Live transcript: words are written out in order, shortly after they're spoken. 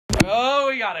Oh,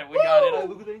 we got it. We got it.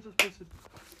 Look what the Angels posted.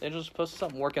 The Angels posted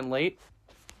something. Working late.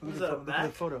 Look at the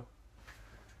photo.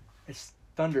 It's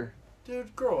Thunder.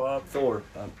 Dude, grow up. Thor.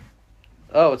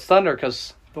 Oh, it's Thunder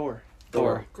because Thor.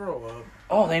 Grow up.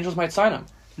 Oh, the Angels might sign him.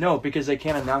 No, because they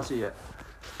can't announce it yet.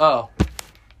 Oh.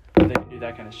 They can do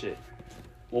that kind of shit.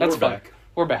 Well, That's we're fun. back.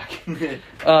 We're back.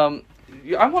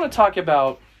 I want to talk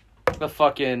about the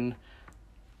fucking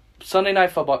Sunday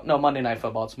Night Football. No, Monday Night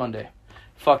Football. It's Monday.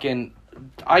 Fucking,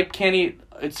 I can't eat.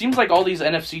 It seems like all these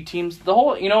NFC teams, the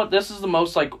whole, you know what, this is the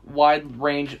most, like, wide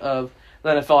range of the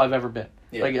NFL I've ever been.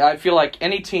 Yeah. Like, I feel like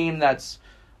any team that's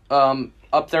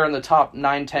up there in the top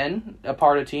 9-10, a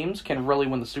part of teams, can really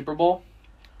win the Super Bowl.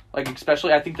 Like,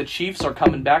 especially, I think the Chiefs are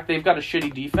coming back. They've got a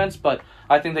shitty defense, but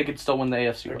I think they could still win the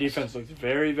AFC. Their defense looks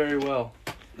very, very well.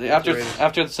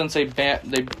 Since they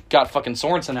got fucking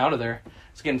Sorensen out of there,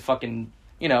 it's getting fucking,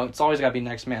 you know, it's always got to be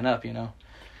next man up, you know.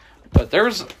 But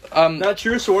there's not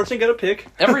true. Sorensen got a pick.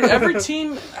 every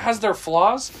team has their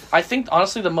flaws. I think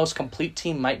honestly the most complete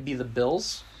team might be the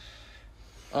Bills.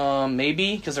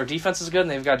 Maybe because their defense is good and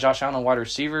they've got Josh Allen on wide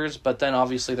receivers. But then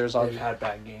obviously they've had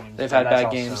bad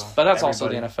games. But that's also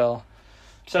the NFL.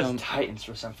 Besides the Titans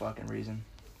for some fucking reason.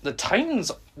 The Titans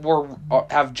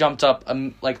have jumped up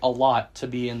like a lot to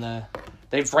be in the.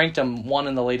 They've ranked them one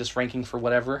in the latest ranking for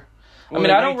whatever. Well,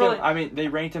 they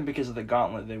ranked them because of the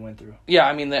gauntlet they went through. Yeah,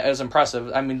 I mean that was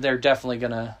impressive. I mean they're definitely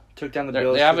gonna took down the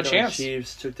Bills. They have a chance. The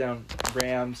Chiefs took down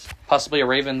Rams. Possibly a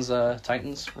Ravens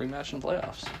Titans rematch in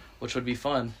playoffs, which would be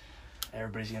fun.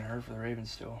 Everybody's getting hurt for the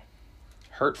Ravens still.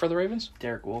 Hurt for the Ravens?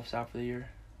 Derek Wolf's out for the year.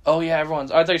 Oh yeah, I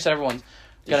thought you said everyone's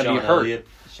gonna be hurt.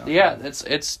 Yeah,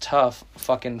 it's tough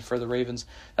fucking for the Ravens.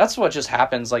 That's what just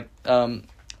happens. Like, it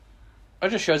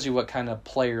just shows you what kind of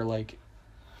player like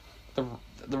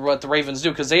what the Ravens do,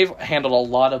 because they've handled a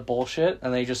lot of bullshit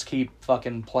and they just keep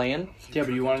fucking playing. Yeah,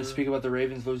 but you wanted to speak about the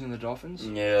Ravens losing the Dolphins?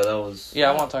 Yeah, that was.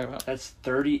 Yeah, I want to talk about. That's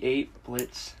 38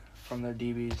 blitz from their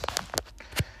DBs.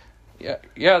 Yeah.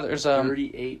 There's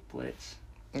 38 blitz.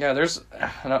 Yeah, there's.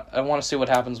 I want to see what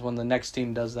happens when the next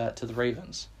team does that to the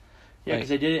Ravens. Yeah, because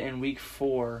they did it in week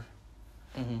 4.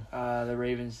 Mm-hmm. The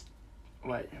Ravens.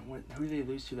 Who did they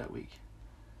lose to that week?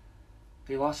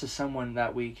 They lost to someone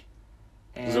that week.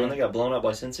 Is it when they got blown up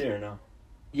by Cincy or no?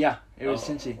 Yeah, it was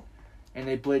Cincy. And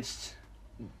they blitzed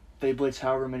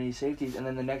however many safeties, and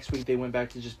then the next week they went back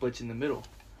to just blitz in the middle.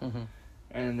 Mm-hmm.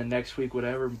 And then the next week,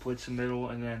 whatever, blitz in the middle,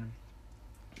 and then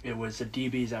it was the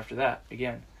DBs after that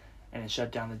again. And it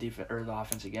shut down the defense or the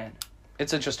offense again.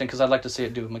 It's interesting because I'd like to see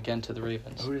it do them again to the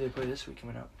Ravens. Who do they play this week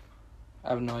coming up? I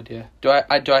have no idea. Do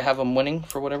I have them winning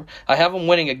for whatever? I have them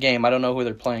winning a game. I don't know who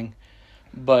they're playing,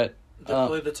 but they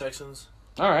play the Texans.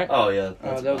 All right. Oh yeah.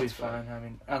 That'll be fine. I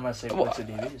mean, unless they blitz the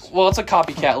DBs. Well, it's a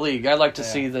copycat league. I'd like to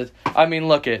see that. I mean,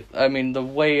 the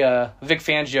way Vic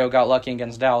Fangio got lucky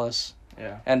against Dallas.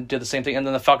 Yeah. And did the same thing, and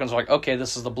then the Falcons were like, okay,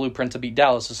 this is the blueprint to beat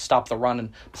Dallas: is stop the run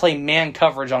and play man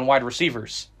coverage on wide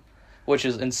receivers, which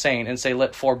is insane. And say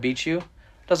let 4 beat you,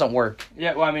 doesn't work.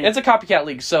 Yeah. Well, I mean, it's a copycat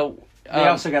league, so. They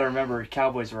also got to remember,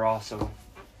 Cowboys were also,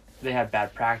 they had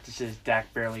bad practices.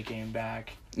 Dak barely came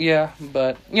back. Yeah,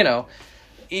 but, you know,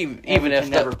 even if...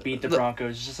 never beat the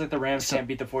Broncos, just like the Rams can't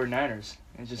beat the 49ers.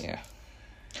 It's just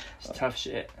it's tough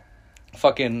shit.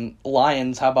 Fucking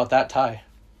Lions, how about that tie?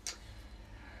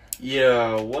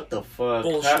 Yeah, what the fuck?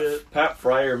 Bullshit. Pat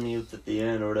Fryer mute at the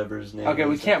end or whatever his name is. Okay,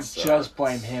 we can't just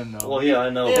blame him, though. Well, yeah, I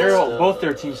know. Both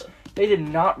their teams, they did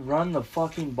not run the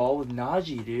fucking ball with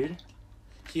Najee, dude.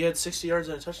 He had 60 yards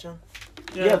and a touchdown.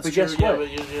 Yeah, but guess what?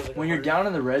 When you're down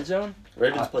in the red zone,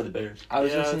 Ravens play the Bears. I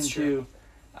was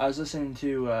listening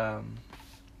to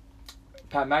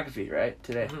Pat McAfee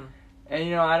today,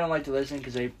 and I don't like to listen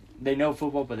because they know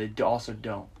football, but they also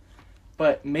don't.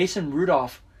 But Mason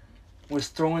Rudolph was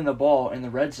throwing the ball in the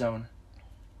red zone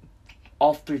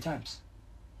all 3 times.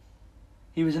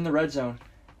 He was in the red zone,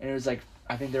 and it was like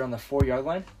I think they're on the 4-yard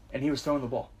line, and he was throwing the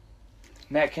ball.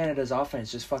 Matt Canada's offense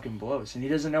just fucking blows, and he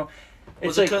doesn't know.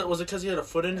 Was it because he had a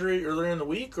foot injury earlier in the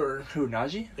week, or who,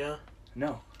 Najee? Yeah.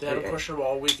 No. They had him questionable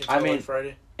all week until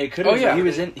Friday. It could have. Yeah.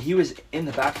 He was in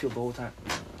the backfield the whole time.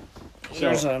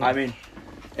 So I mean,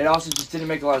 it also just didn't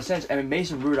make a lot of sense. I mean,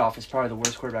 Mason Rudolph is probably the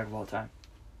worst quarterback of all time.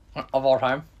 Of all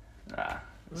time?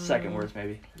 Second worst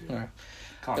maybe. Yeah.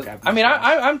 I mean,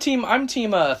 I'm team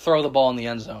throw the ball in the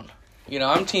end zone.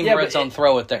 I'm team red zone,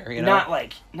 throw it there. Not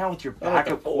with your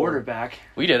backup quarterback.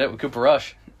 We did it with Cooper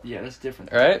Rush. Yeah, that's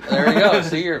different. All right, there we go.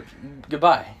 See,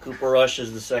 goodbye. Cooper Rush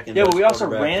is the second. Yeah, but we also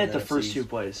ran it the first 2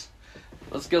 plays.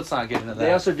 Let's not get into that.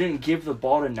 They also didn't give the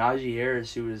ball to Najee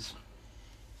Harris, who was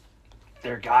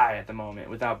their guy at the moment,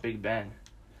 without Big Ben.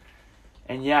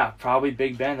 And yeah, probably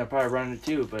Big Ben. They'll probably run it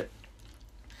too, but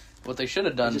What they should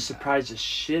have It done. just surprised the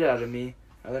shit out of me.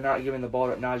 They're not giving the ball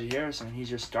to Najee Harris, and he's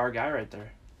your star guy right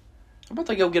there. How about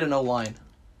they go get an O-line?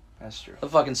 That's true. The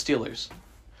fucking Steelers.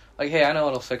 Like, hey, I know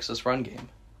it'll fix this run game.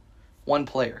 One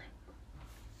player.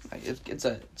 Like, it's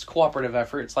a cooperative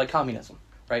effort. It's like communism,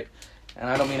 right? And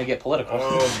I don't mean to get political.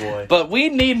 Oh boy. But we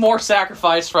need more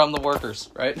sacrifice from the workers,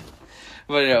 right?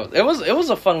 But you know, it was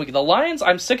a fun week. The Lions,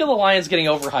 I'm sick of the Lions getting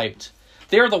overhyped.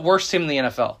 They are the worst team in the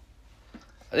NFL.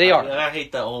 They are. I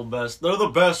hate that whole best. They're the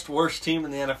best, worst team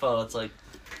in the NFL. It's like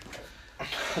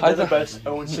They're the best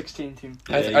 0-16 team.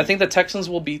 I think the Texans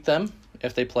will beat them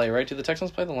if they play, right? Do the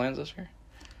Texans play the Lions this year?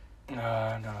 No,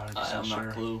 I'm not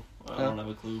a clue. I don't have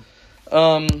a clue.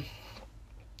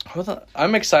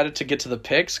 I'm excited to get to the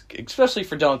picks, especially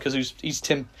for Dylan, because he's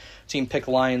team pick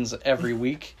Lions every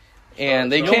week,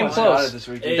 and they came close. This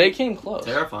week. They came close.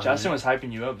 Terrifying. Justin was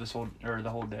hyping you up the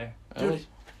whole day. Dude,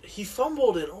 he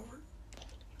fumbled it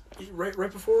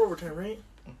right before overtime, right?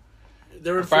 They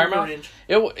were in field goal range.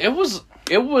 It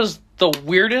was the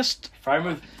weirdest.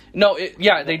 No,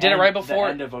 they did it right before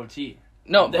the end of OT.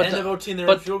 No, the end of OT, they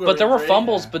were in field goal but there were range,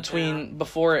 fumbles right?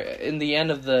 before in the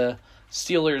end of the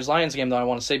Steelers-Lions game, though, I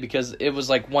want to say, because it was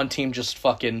like one team just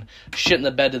fucking shitting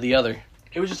the bed to the other.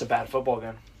 It was just a bad football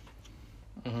game.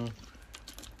 Mm-hmm.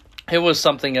 It was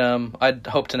something I'd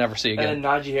hope to never see again. And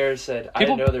then Najee Harris said, I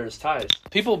didn't know there was ties.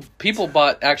 People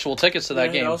bought actual tickets to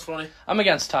that game. That was funny. I'm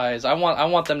against ties. I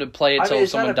want them to play it till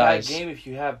someone dies. It's not a bad game if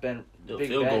you have been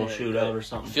Field goal shootout or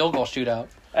something. Field goal shootout.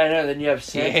 I know, then you have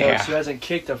Santos, who hasn't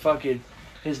kicked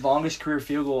his longest career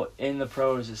field goal in the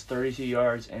pros is 32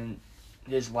 yards, and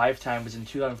his lifetime was in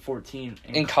 2014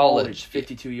 in college,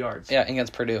 52 yards. Yeah,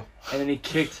 against Purdue. And then he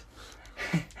kicked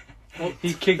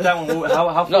that one.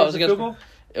 How far was the field goal?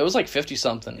 It was like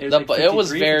 50-something. It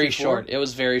was very 54. short. It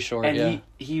was very short, and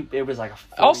yeah. it was like a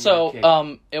 40-yard also,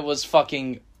 kick. it was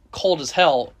fucking cold as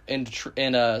hell in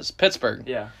Pittsburgh.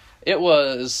 Yeah. It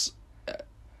was...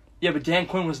 Yeah, but Dan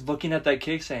Quinn was looking at that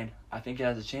kick saying, I think it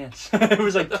has a chance. It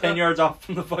was like 10 yards off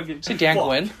from the fucking... See Dan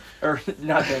Quinn? Or,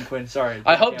 not Dan Quinn, sorry.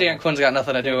 I hope Dan Quinn's got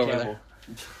nothing to do over there.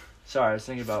 Sorry, I was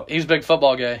thinking about... He's a big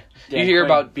football guy. Dan you hear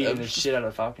Quinn about... beating the shit out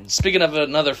of the Falcons. Speaking of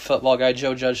another football guy,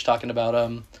 Joe Judge talking about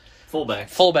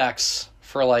fullbacks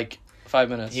for like 5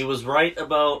 minutes. He was right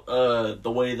about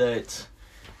the way that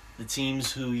the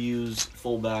teams who use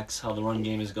fullbacks, how the run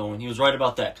game is going. He was right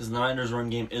about that, because the Niners' run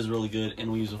game is really good,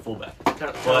 and we use a fullback.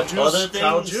 But other things,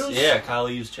 Kyle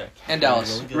Juszczyk. And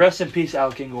Dallas. Really Rest in peace,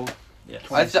 Al Kingle. Yeah.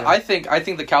 I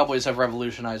think the Cowboys have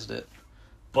revolutionized it.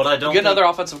 But I don't get another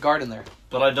offensive guard in there.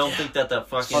 But I don't think that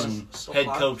fucking head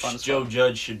coach, Joe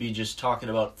Judge, should be just talking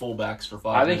about fullbacks for 5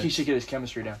 minutes. I think he should get his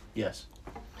chemistry down. Yes.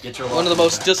 One of the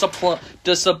most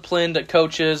disciplined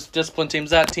coaches, disciplined teams.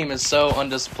 That team is so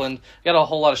undisciplined. Got a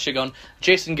whole lot of shit going.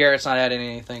 Jason Garrett's not adding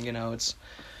anything. You know,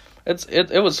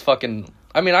 it was fucking.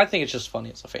 I mean, I think it's just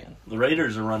funny as a fan. The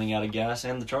Raiders are running out of gas,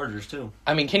 and the Chargers too.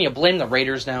 I mean, can you blame the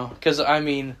Raiders now? Because I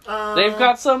mean, they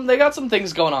got some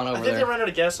things going on over there. I think they ran out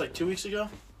of gas like 2 weeks ago.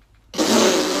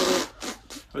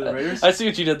 For the Raiders? I see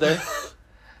what you did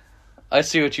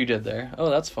there.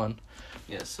 Oh, that's fun.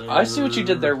 Yes, sir. I see what you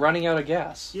did there, running out of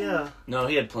gas. Yeah. No,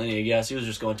 he had plenty of gas. He was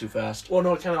just going too fast. Well,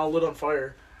 no, it kind of all lit on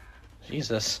fire.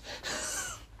 Jesus.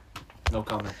 No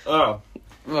comment. Oh.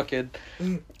 Fucking.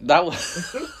 That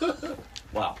was...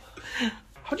 Wow.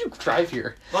 How'd you drive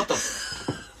here? What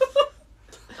the...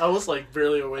 I was like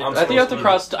barely awake. I think you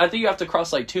have to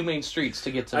cross like 2 main streets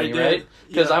to get to me, right?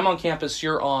 Because I'm on campus.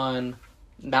 You're on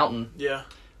Mountain. Yeah.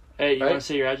 Hey, you want to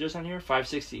say your address on here?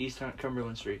 560 East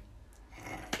Cumberland Street.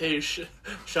 Hey, shout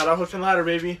out Hook and Ladder,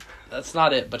 baby. That's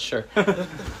not it, but sure.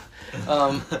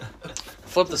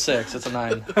 Flip the 6. It's a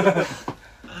 9.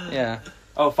 Yeah.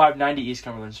 Oh, 590 East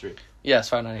Cumberland Street. Yes,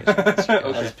 590 East Cumberland Street.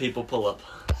 Okay. As people pull up.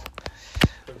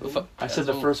 I said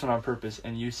the first one on purpose,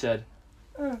 and you said...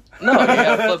 No, you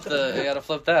gotta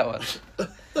flip that one.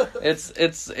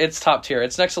 It's top tier.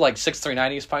 It's next to like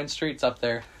 639 East Pine Street. It's up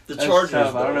there. The Chargers.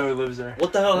 I don't know who lives there.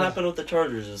 What the hell happened with the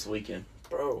Chargers this weekend?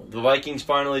 Bro. The Vikings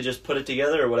finally just put it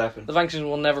together, or what happened? The Vikings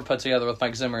will never put together with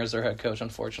Mike Zimmer as their head coach,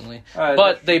 unfortunately.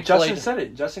 But they Justin played... said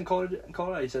it. Justin called it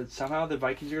out. He said somehow the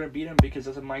Vikings are going to beat him because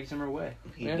that's a Mike Zimmer way.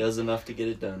 He does enough to get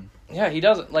it done. Yeah, he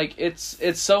doesn't. Like, it's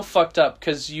so fucked up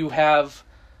because good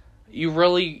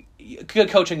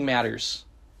coaching matters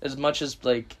as much as,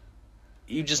 like,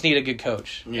 you just need a good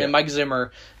coach. Yeah. And Mike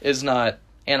Zimmer is not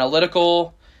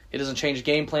analytical. He doesn't change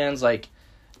game plans. Like,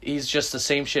 he's just the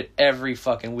same shit every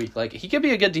fucking week. Like, he could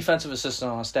be a good defensive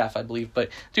assistant on a staff, I believe, but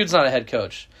dude's not a head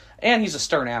coach. And he's a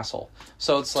stern asshole.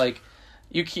 So it's like,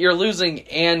 you're losing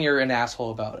and you're an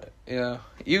asshole about it. You know?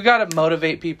 You gotta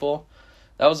motivate people.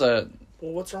 That was a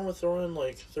Well, what's wrong with throwing,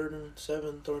 like, 3rd and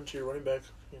 7, throwing to your running back?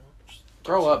 You know,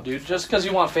 Grow up, dude. Just because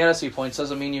you want fantasy points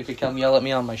doesn't mean you could come yell at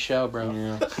me on my show, bro.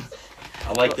 Yeah.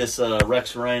 I like this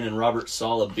Rex Ryan and Robert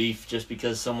Saleh beef just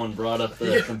because someone brought up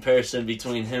the comparison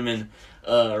between him and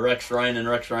Rex Ryan, and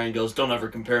Rex Ryan goes, "Don't ever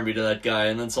compare me to that guy."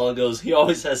 And then Saleh goes, "He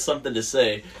always has something to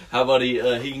say. How about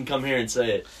he can come here and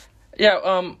say it?"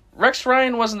 Yeah, Rex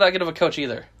Ryan wasn't that good of a coach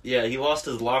either. Yeah, he lost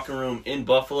his locker room in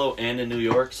Buffalo and in New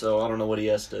York, so I don't know what he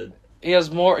has to... He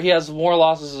has more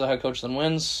losses as a head coach than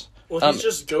wins. Well, he's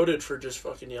just goated for just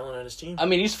fucking yelling at his team. I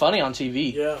mean, he's funny on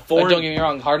TV. Yeah. Like, don't get me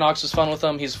wrong, Hard Knocks is fun with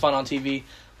him. He's fun on TV.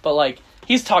 But, like,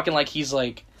 he's talking like he's,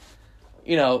 like,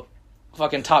 you know,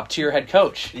 fucking top-tier head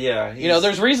coach. Yeah. You know,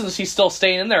 there's reasons he's still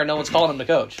staying in there and no one's calling him the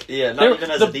coach. Yeah, not even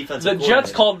as a defensive The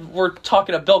Jets were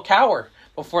talking to Bill Cowher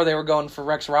before they were going for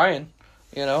Rex Ryan,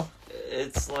 you know?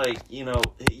 It's like, you know,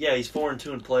 yeah, he's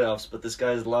 4-2 in playoffs, but this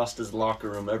guy's lost his locker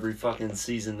room every fucking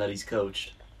season that he's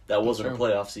coached. That wasn't a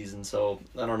playoff season, so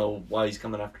I don't know why he's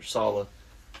coming after Saleh.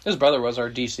 His brother was our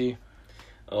DC.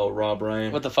 Oh, Rob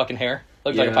Ryan. With the fucking hair.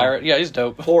 Looked like a pirate. Yeah, he's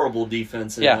dope. Horrible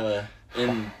defense in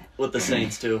with the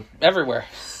Saints, too. Everywhere.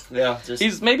 Yeah.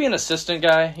 He's maybe an assistant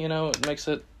guy, you know, it makes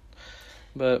it...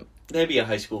 But... Maybe a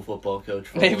high school football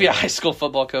coach. Maybe a high school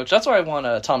football coach. That's what I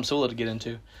want Tom Sula to get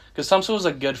into. Because Tom Sula's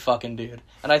a good fucking dude.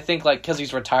 And I think, like, because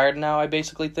he's retired now, I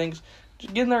basically think,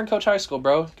 just get in there and coach high school,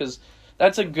 bro. Because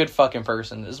that's a good fucking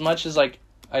person. As much as, like,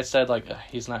 I said, like,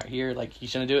 he's not here, like, he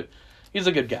shouldn't do it. He's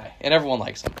a good guy. And everyone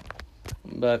likes him.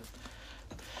 But,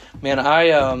 man,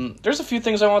 there's a few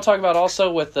things I want to talk about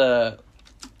also with the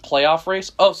playoff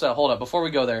race. Oh, so, hold up. Before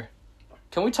we go there.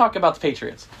 Can we talk about the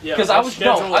Patriots? Yeah. Because I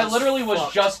literally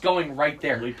was just going right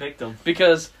there. We picked them.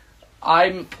 Because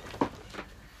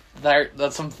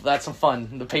that's some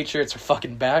fun. The Patriots are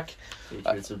fucking back.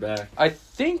 Patriots are back. I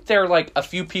think they're like a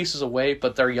few pieces away,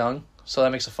 but they're young, so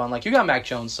that makes it fun. Like, you got Mac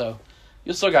Jones, so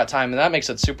you still got time, and that makes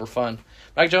it super fun.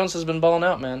 Mac Jones has been balling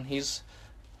out, man. Why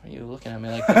are you looking at me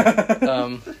like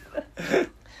that?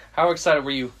 How excited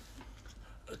were you?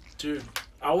 Dude,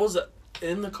 I was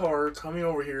in the car coming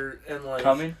over here and like...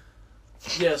 Coming?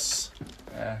 Yes.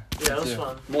 Yeah, it was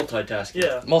fun. Multitasking.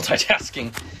 Yeah.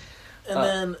 Multitasking. And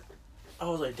then I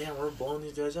was like, damn, we're blowing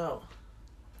these guys out.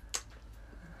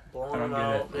 Blowing them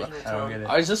out, making them I don't get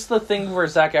it. Is this the thing where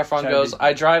Zac Efron goes,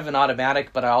 I drive an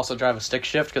automatic, but I also drive a stick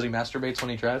shift because he masturbates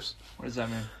when he drives? What does that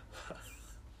mean?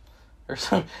 Or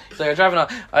something. He's like,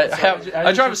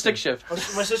 I drive a stick shift.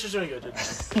 My sister's doing good,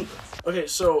 dude. Okay,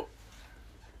 so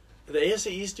the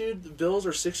AFC East, dude, the Bills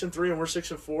are 6-3 and we're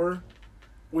 6-4.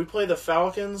 We play the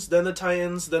Falcons, then the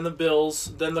Titans, then the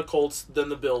Bills, then the Colts, then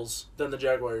the Bills, then the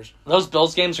Jaguars. Those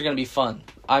Bills games are going to be fun.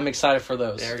 I'm excited for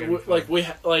those.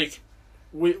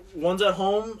 One's at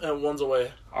home and one's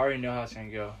away. I already know how it's going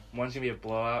to go. One's going to be a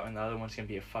blowout and the other one's going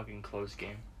to be a fucking close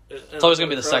game. It's always going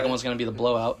to be the second one's going to be the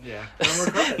blowout. Yeah.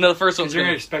 No, the first one's you're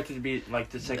going to expect it to be like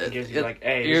the second game. You're like,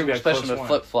 hey, you're expecting a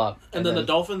flip-flop. And then the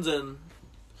Dolphins and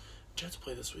Jets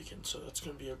play this weekend, so that's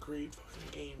going to be a great fucking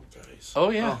game, guys. Oh,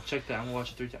 yeah. Oh, check that. I'm going to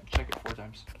watch it 3 times. Check it 4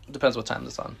 times. Depends what time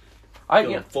it's on.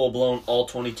 Full-blown, all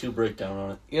 22 breakdown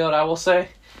on it. You know what I will say?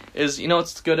 Is, you know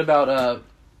what's good about,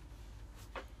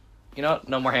 you know what?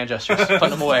 No more hand gestures. Put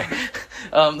them away.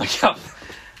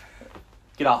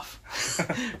 Get off.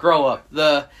 Grow up.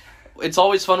 It's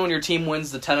always fun when your team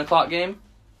wins the 10 o'clock game,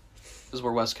 because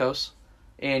we're West Coast,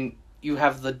 and you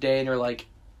have the day and you're like,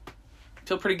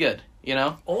 feel pretty good, you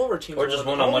know? All of our teams or just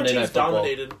won on Monday Night Football.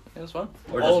 Dominated. It was fun.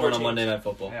 Or just won on Monday Night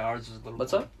Football. Yeah, ours is a little...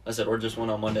 What's up? I said, or just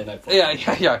won on Monday Night Football.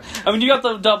 Yeah. I mean, you got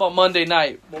the dub on Monday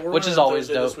night, which is always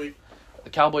Thursday dope. This week. The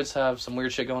Cowboys have some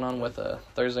weird shit going on with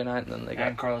Thursday night, and then they got...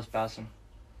 And Carlos Bassam.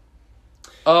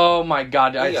 Oh, my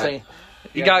God.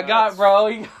 You got, bro.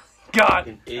 You got...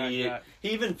 An idiot. He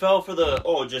even fell for the,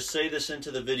 just say this into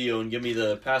the video and give me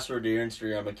the password to your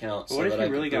Instagram account. But what if he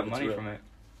really got money from it?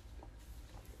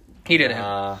 He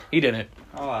didn't. He didn't.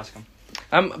 I'll ask him.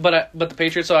 But the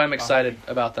Patriots, I'm excited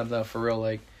about them, though, for real.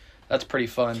 Like, that's pretty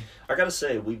fun. I gotta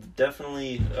say, we've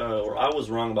definitely, or I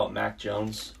was wrong about Mac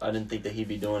Jones. I didn't think that he'd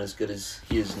be doing as good as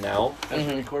he is now. That's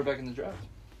the quarterback in the draft.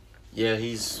 Yeah,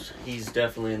 he's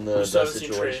definitely in the best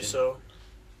situation. Trey, so.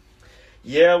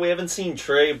 Yeah, we haven't seen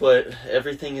Trey, but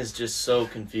everything is just so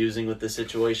confusing with this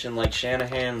situation. Like,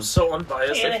 Shanahan's... So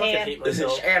unbiased, I fucking hate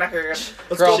myself. Shanahan.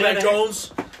 Let's go, Mac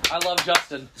Jones. I love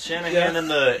Justin. Shanahan in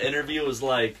the interview was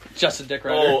like... Justin Dick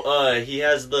Ryder. He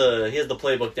has the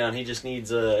playbook down. He just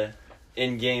needs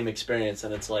in-game experience,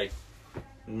 and it's like...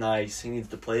 Nice. He needs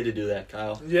to play to do that,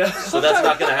 Kyle. Yeah. So that's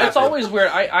not going to happen. It's always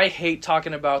weird. I hate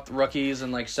talking about the rookies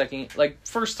and, like,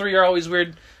 first 3 are always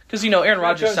weird. Because, Aaron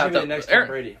Rodgers sat next Tom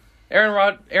Brady. Aaron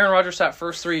Rodgers sat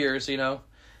first 3 years,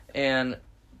 and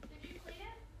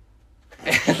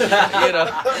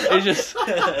it's just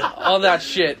all that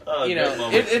shit.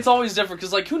 It's always different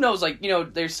because, like, who knows? Like,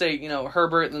 they say,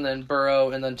 Herbert and then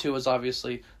Burrow and then Tua's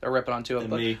obviously they're ripping on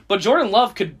Tua. But Jordan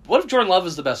Love could. What if Jordan Love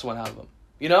is the best one out of them?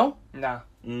 Nah.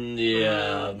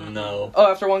 Yeah, no.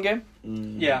 Oh, after one game?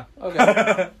 Yeah.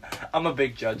 Okay. I'm a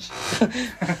big judge.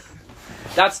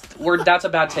 That's a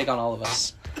bad take on all of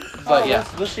us. But yeah,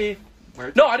 we'll see.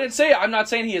 No, I didn't say it. I'm not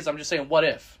saying he is. I'm just saying, what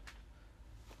if?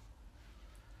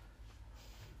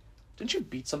 Didn't you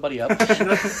beat somebody up? You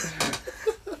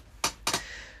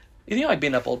think I like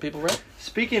beating up old people, right?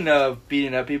 Speaking of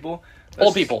beating up people,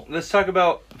 old people. Let's talk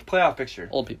about the playoff picture.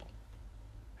 Old people.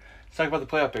 Let's talk about the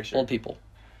playoff picture. Old people.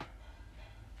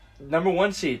 Number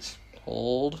 1 seeds.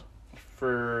 Old.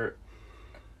 For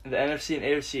the NFC and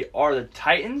AFC are the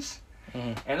Titans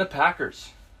and the Packers.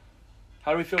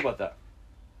 How do we feel about that?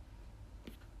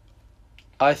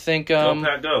 I think go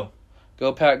Pack go.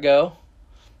 Go Pack go.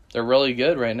 They're really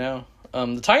good right now.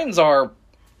 The Titans are.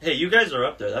 Hey, you guys are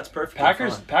up there. That's perfect.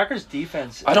 Packers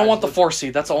defense. I don't want the 4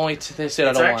 seed. That's the only they said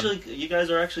I don't want. You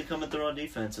guys are actually coming through on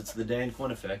defense. It's the Dan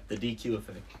Quinn effect, the DQ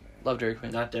effect. Love Derrick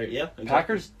Quinn. Not there. Yeah.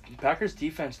 Exactly. Packers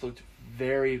defense looked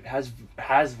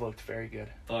has looked very good.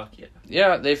 Fuck yeah.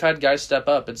 Yeah, they've had guys step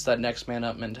up. It's that next man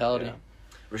up mentality. Yeah.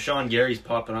 Rashawn Gary's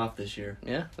popping off this year.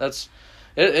 Yeah, that's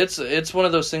it's one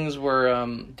of those things where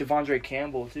Devondre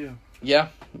Campbell too. Yeah,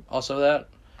 also that.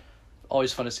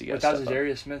 Always fun to see guys. But that's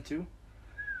Zadarius Smith too.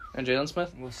 And Jalen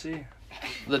Smith? We'll see.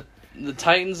 The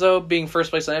Titans, though, being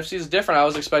first place in the NFC is different. I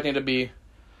was expecting it to be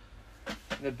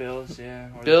the Bills, yeah.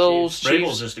 Or Bills, Chiefs.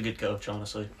 Vrabel's just a good coach,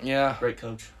 honestly. Yeah. Great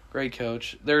coach. Great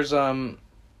coach. There's I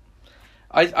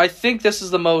think this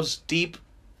is the most deep.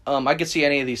 I could see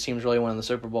any of these teams really winning the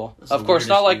Super Bowl. Of course,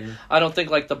 not like year. I don't think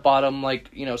like the bottom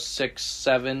 6,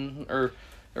 7 or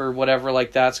whatever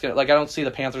like that's gonna I don't see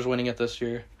the Panthers winning it this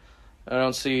year. I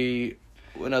don't see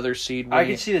another seed winning. I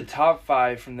can see the top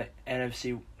 5 from the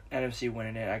NFC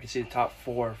winning it. I can see the top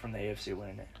 4 from the AFC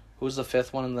winning it. Who's the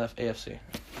 5th one in the AFC?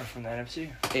 Or from the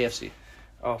NFC? AFC.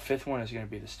 Oh, 5th one is going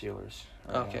to be the Steelers.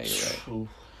 Okay, you're right. Ooh.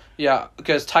 Yeah,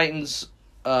 because Titans,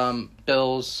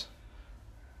 Bills,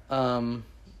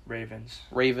 Ravens.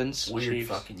 Weird Chiefs.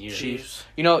 fucking year. Chiefs.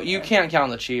 You can't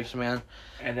count the Chiefs, man.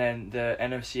 And then the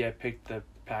NFC, I picked the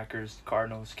Packers,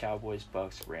 Cardinals, Cowboys,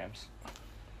 Bucks, Rams.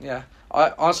 Yeah,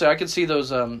 honestly, I could see those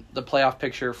the playoff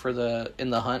picture for in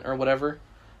the hunt or whatever.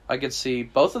 I could see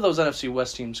both of those NFC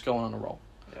West teams going on a roll.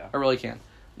 Yeah, I really can.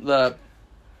 The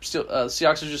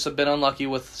Seahawks have just been unlucky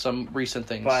with some recent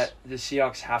things. But the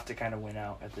Seahawks have to kind of win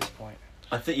out at this point.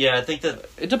 I think that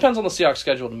it depends on the Seahawks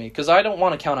schedule to me because I don't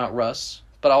want to count out Russ,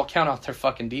 but I'll count out their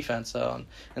fucking defense though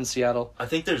in Seattle. I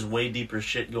think there's way deeper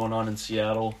shit going on in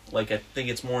Seattle. I think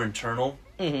it's more internal.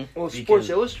 Mm-hmm. Well, Sports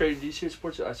Illustrated. Do you see what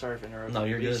Sports? Sorry for interrupting. No,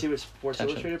 you're good. Do you see what Sports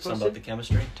Illustrated posted? Something about the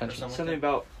chemistry. Something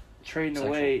about trading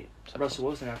away Russell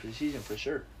Wilson after the season for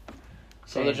sure.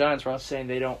 So the Giants, Ross, saying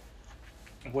they don't.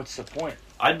 What's the point?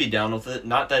 I'd be down with it.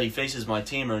 Not that he faces my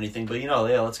team or anything, but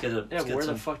let's get it. Yeah, where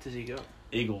the fuck does he go?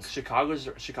 Eagles.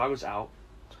 Chicago's out.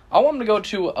 I want him to go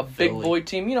to a big boy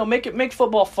team. Make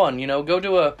football fun. Go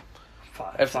to a.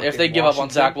 If they give up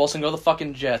on Zach Wilson, go to the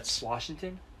fucking Jets.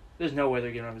 Washington. There's no way they're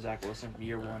giving up Zach Wilson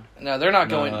year 1. No, they're not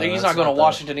going. He's not going to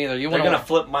Washington either. They're going to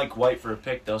flip Mike White for a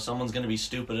pick, though. Someone's going to be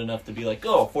stupid enough to be like,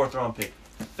 oh, 4th round pick,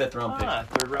 5th round pick,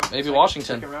 3rd round. Maybe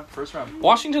Washington. 2nd round, 1st round.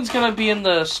 Washington's going to be in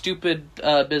the stupid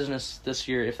business this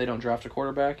year if they don't draft a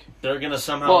quarterback. They're going to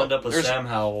somehow end up with Sam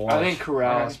Howell. I think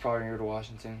Corral is probably going to go to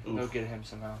Washington. They'll get him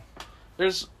somehow.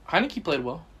 Heineke played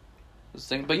well. This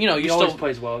thing, but he always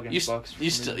plays well against Bucks. You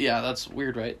still, that's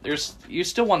weird, right? You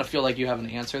still want to feel like you have an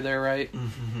answer there, right?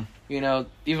 Mm-hmm.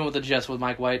 Even with the Jets with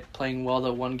Mike White playing well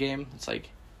the one game, it's like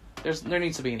there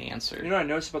needs to be an answer. You know what I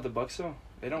noticed about the Bucks though?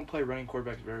 They don't play running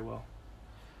quarterbacks very well.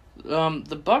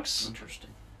 The Bucks. Interesting.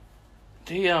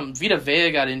 Vita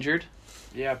Vea got injured.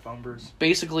 Yeah, bumpers.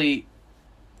 Basically,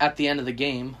 at the end of the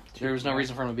game, there was no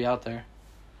reason for him to be out there.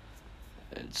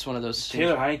 It's one of those.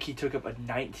 Taylor Heineke took up a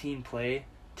 19-play,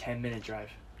 10-minute drive.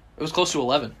 It was close to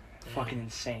 11. Fucking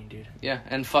insane, dude. Yeah,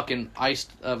 and fucking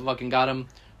iced. Fucking got him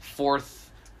fourth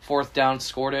down,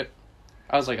 scored it.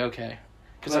 I was like, okay,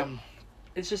 because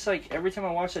it's just like every time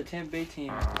I watch that Tampa Bay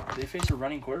team, they face a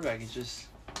running quarterback. It's just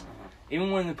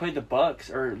even when they played the Bucks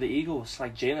or the Eagles,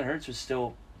 like Jalen Hurts was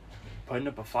still putting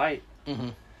up a fight. Mm-hmm.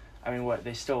 I mean,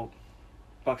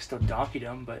 Bucks still donkeyed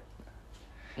them, but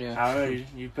yeah, I don't know.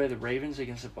 You play the Ravens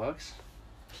against the Bucks.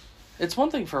 It's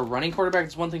one thing for a running quarterback.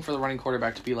 It's one thing for the running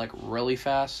quarterback to be like really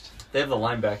fast. They have the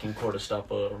linebacking core to stop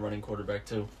a running quarterback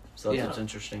too, so that's what's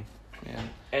interesting. Yeah,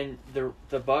 and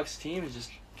the Bucks team is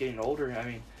just getting older. I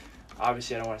mean,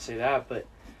 obviously I don't want to say that, but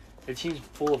their team's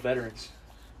full of veterans.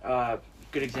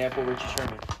 Good example, Richard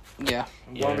Sherman. Yeah.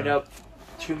 Warming up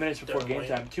 2 minutes before game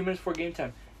Definitely. time. 2 minutes before game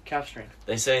time, calf strain.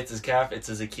 They say it's his calf. It's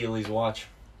his Achilles. Watch.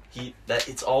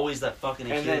 It's always that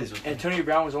fucking And Achilles. then Antonio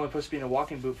Brown was only supposed to be in a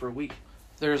walking boot for a week.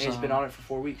 And he's been on it for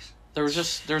 4 weeks. There was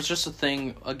just a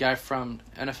thing a guy from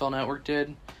NFL Network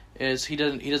did, is he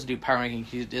doesn't do power ranking.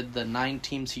 He did the 9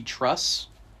 teams he trusts,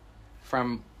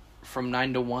 from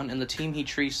 9 to 1, and the team he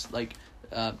trusts like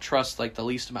the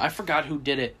least amount. I forgot who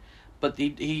did it, but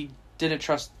he didn't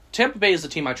trust. Tampa Bay is the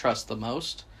team I trust the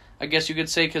most, I guess you could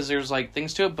say, because there's like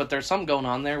things to it, but there's something going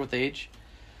on there with age.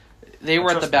 They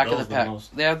were at the back of the pack.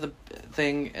 They had the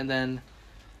thing, and then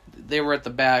they were at the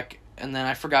back, and then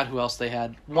I forgot who else they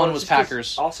had. One was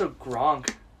Packers. Also,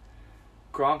 Gronk.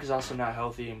 Gronk is also not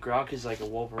healthy, and Gronk is like a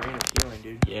Wolverine of healing,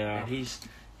 dude. Yeah. And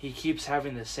he keeps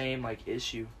having the same like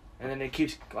issue, and then it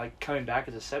keeps like coming back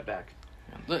as a setback.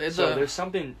 So there's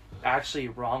something actually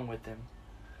wrong with them.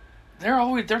 They're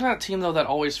not a team though that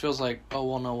always feels like, oh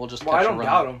well, no, we'll just. Well, I don't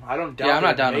doubt them. I don't doubt. Yeah, I'm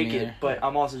not them to doubting make either. it, but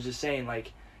I'm also just saying,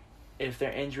 like, if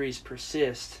their injuries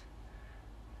persist,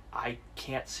 I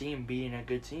can't see him beating a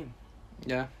good team.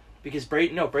 Yeah. Because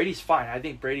Brady's fine. I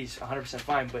think Brady's 100%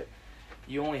 fine, but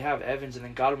you only have Evans, and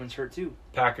then Godwin's hurt too.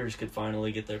 Packers could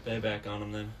finally get their payback on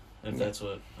him then, if that's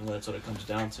what it comes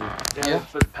down to. Yeah.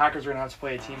 But the Packers are gonna have to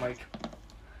play a team like.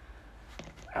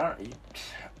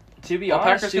 To be honest,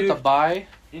 Packers dude, get the bye.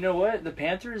 You know what? The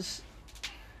Panthers,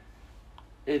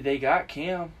 they got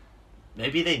Cam.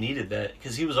 Maybe they needed that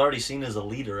because he was already seen as a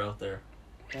leader out there.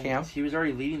 And Cam? he was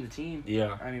already leading the team.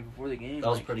 Yeah. I mean, before the game. That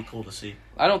was pretty cool to see.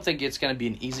 I don't think it's going to be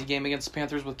an easy game against the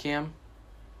Panthers with Cam,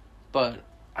 but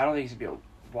I don't think it's going to be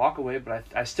a walk away, but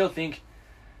I still think.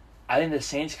 I think the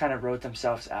Saints kind of wrote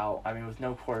themselves out. I mean, with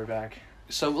no quarterback.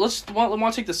 so let's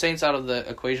want to take the Saints out of the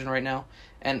equation right now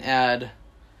and add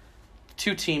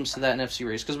 2 teams to that NFC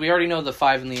race, because we already know the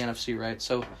 5 in the NFC, right?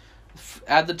 So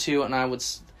add the 2, and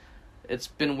it's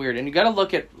been weird. And you got to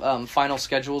look at final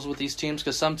schedules with these teams,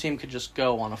 because some team could just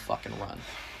go on a fucking run.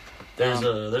 There's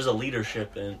a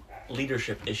leadership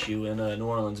issue in New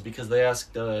Orleans, because they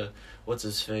asked what's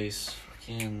his face,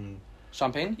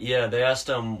 Sean Payton? Yeah, they asked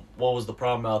him what was the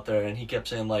problem out there, and he kept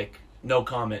saying like, no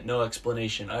comment, no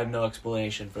explanation. I have no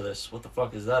explanation for this. What the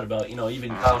fuck is that about? You know,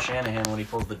 even Kyle Shanahan, when he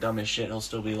pulls the dumbest shit, he'll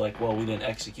still be like, well, we didn't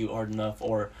execute hard enough,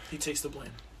 or He takes the blame.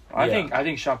 I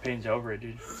think Sean Payton's over it,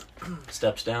 dude.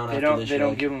 steps down They after don't this they year.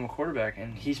 don't give him a quarterback,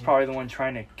 and he's probably the one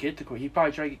trying to get he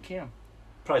probably tried to get Cam.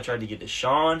 Probably tried to get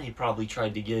Deshaun. He probably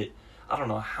tried to get, I don't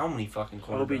know how many fucking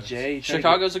quarterbacks. OBJ.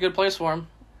 Chicago's a good place for him.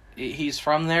 He's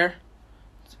from there.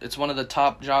 It's one of the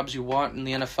top jobs you want in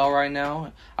the NFL right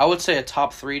now. I would say a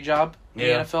top 3 job in the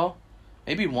NFL.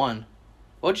 Maybe 1.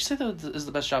 What would you say is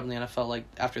the best job in the NFL, like,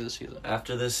 after this season?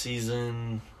 After this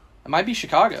season... It might be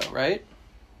Chicago, right?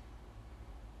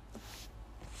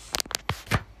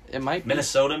 It might be.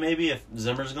 Minnesota, maybe, if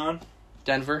Zimmer's gone.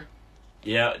 Denver.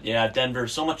 Yeah, Denver.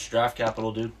 So much draft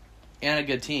capital, dude. And a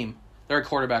good team. They're a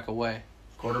quarterback away.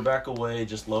 Quarterback away,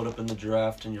 just load up in the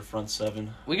draft in your front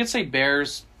 7. We could say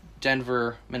Bears,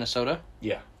 Denver, Minnesota.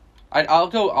 Yeah. I'll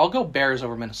go Bears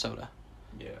over Minnesota.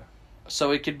 Yeah.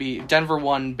 So it could be Denver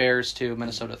 1, Bears 2,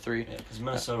 Minnesota 3. Yeah, because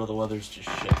Minnesota, the weather's just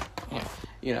shit. Yeah.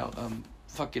 You know,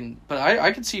 but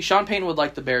I could see Sean Payton would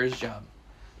like the Bears job.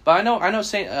 But I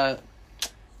know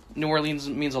New Orleans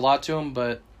means a lot to him,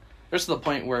 but there's to the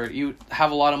point where you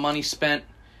have a lot of money spent.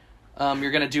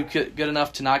 You're going to do good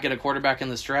enough to not get a quarterback in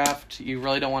this draft. You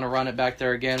really don't want to run it back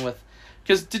there again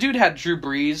because the dude had Drew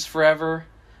Brees forever.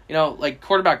 You know, like,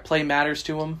 quarterback play matters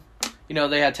to him. You know,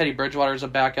 they had Teddy Bridgewater as a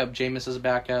backup, Jameis as a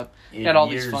backup. He had all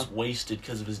these years wasted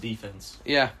because of his defense.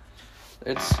 Yeah.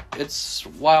 It's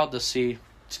wild to see.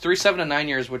 It's 3, 7, and 9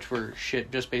 years, which were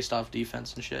shit just based off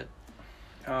defense and shit.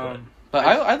 Um, But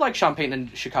I'd like Sean Payton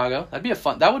in Chicago. That'd be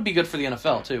that would be good for the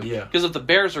NFL too. Yeah. Because if the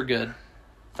Bears are good,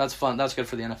 that's fun. That's good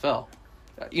for the NFL.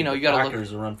 You know, you got to look.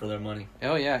 Packers will run for their money.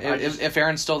 Oh yeah, if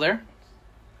Aaron's still there.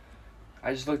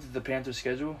 I just looked at the Panthers'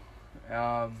 schedule. They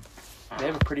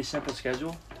have a pretty simple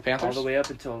schedule. The Panthers all the way up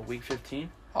until week 15.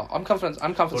 I'm confident.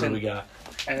 What do we got?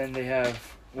 And then they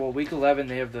have week 11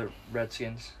 they have the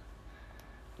Redskins.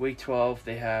 Week 12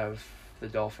 they have the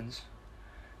Dolphins.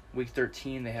 Week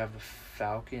 13 they have the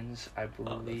Falcons, I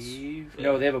believe.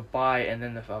 No, they have a bye and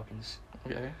then the Falcons.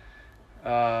 Okay.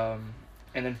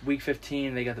 And then week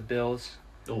 15 they got the Bills.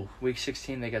 Oh. Week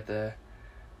 16 they got the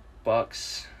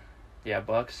Bucks. Yeah,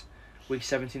 Bucks. Week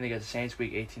 17 they got the Saints.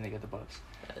 Week 18 they got the Bucks.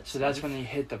 So that's when they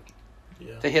hit the.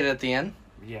 Yeah. They hit it at the end.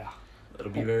 Yeah.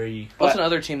 That'll be very. What's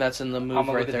another team that's in the move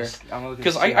right there?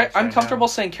 Because I'm comfortable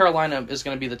saying Carolina is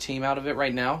going to be the team out of it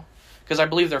right now, because I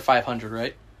believe they're 500,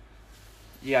 right?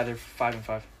 Yeah, they're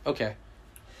 5-5. Okay.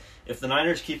 If the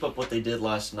Niners keep up what they did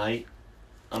last night,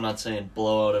 I'm not saying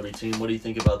blow out every team. What do you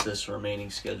think about this remaining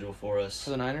schedule for us? For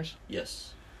the Niners?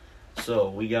 Yes. So,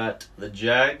 we got the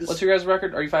Jags. What's your guys'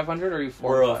 record? Are you 500 or are you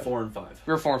 4-5? We're 4-5.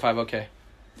 We're 4-5, okay.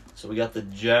 So, we got the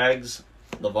Jags,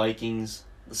 the Vikings,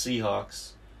 the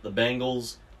Seahawks, the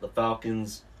Bengals, the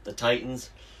Falcons, the Titans,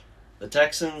 the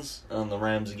Texans, and the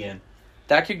Rams again.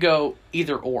 That could go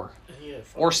either or. Yeah,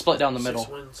 or split down the middle.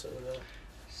 6 wins over that.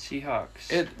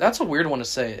 Seahawks. That's a weird one to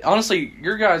say. Honestly,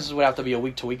 your guys would have to be a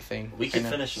week-to-week thing. We could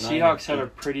finish 9. Seahawks have a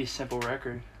pretty simple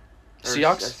record.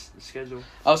 Seahawks? Schedule.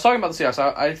 I was talking about the Seahawks.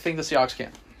 I think the Seahawks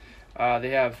can. They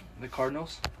have the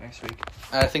Cardinals next week.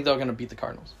 I think they're going to beat the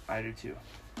Cardinals. I do too.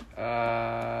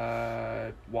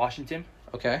 Washington.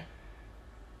 Okay.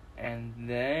 And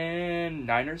then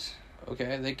Niners.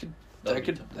 Okay, they could. That'd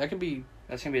That could be.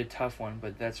 That's gonna be a tough one,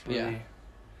 but that's really. Yeah.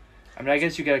 I mean, I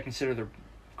guess you gotta consider the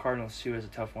Cardinals too as a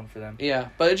tough one for them. Yeah,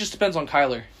 but it just depends on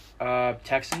Kyler.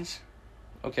 Texans.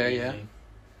 Okay. Yeah.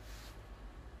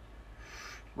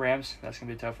 Rams. That's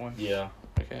gonna be a tough one. Yeah.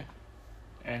 Okay.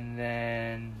 And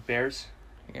then Bears.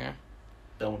 Yeah.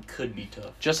 That one could be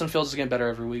tough. Justin Fields is getting better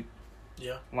every week.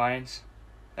 Yeah. Lions.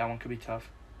 That one could be tough.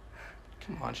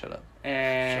 Come on, shut up. Shout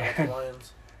out the And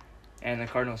Lions. and the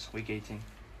Cardinals week 18.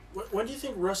 When do you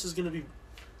think Russ is going to be,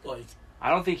 like... I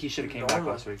don't think he should have came back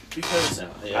normal? last week. Because No,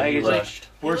 I yeah, think he it's like rushed.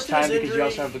 worst look at his time because you injury.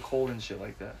 also have the cold and shit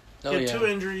like that. Oh, he had yeah. 2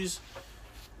 injuries,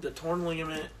 the torn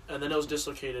ligament, and then it was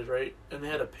dislocated, right? And they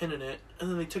had a pin in it, and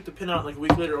then they took the pin out, and like a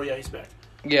week later, oh yeah, he's back.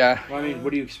 Yeah. Well, I mean,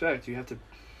 what do you expect?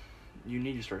 You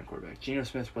need your starting quarterback. Geno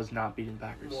Smith was not beating the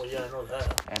Packers. Well, yeah, I know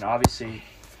that. And obviously,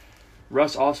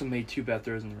 Russ also made 2 bad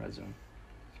throws in the red zone.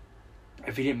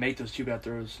 If he didn't make those 2 bad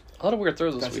throws, A lot of weird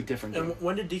throws this that's a week. different game. And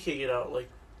when did DK get out? Like,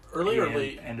 early or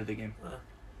late? End of the game. Uh,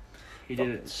 He did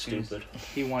it as soon as Stupid.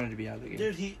 he wanted to be out of the game.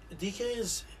 Dude, DK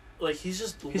is... Like, he's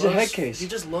a head case. He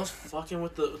just loves fucking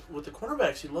with the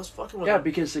cornerbacks. He loves fucking with Yeah, them.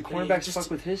 because the And he cornerbacks just-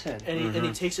 fuck with his head. And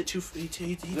he takes it too... He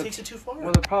takes it too far.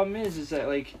 Well, the problem is that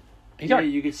like, He got-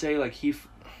 you could say like he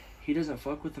doesn't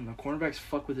fuck with them. The cornerbacks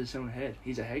fuck with his own head.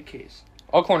 He's a head case.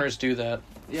 All corners do that.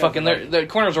 Yeah, Fucking, but, their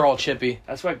corners are all chippy.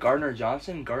 That's why Gardner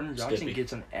Johnson Skippy.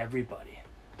 gets on everybody,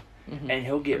 Mm-hmm. and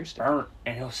he'll Very get stiff. burnt,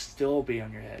 and he'll still be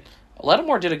on your head.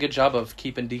 Lattimore did a good job of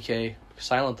keeping DK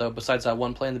silent, though, besides that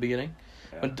one play in the beginning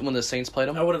Yeah. when the Saints played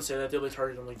him. I wouldn't say that. They only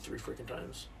targeted him like 3 freaking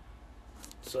times.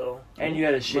 So... And you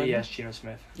had a shitty ass Geno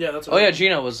Smith. Yeah, that's Oh, what yeah,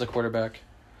 Gino was the quarterback.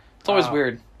 It's always Wow.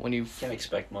 weird when you Can't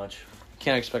expect much.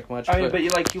 can't expect much. I mean, but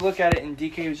you look at it, and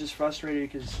DK was just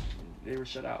frustrated because they were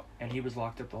shut out, and he was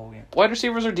locked up the whole game. Wide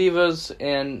receivers are divas,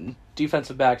 and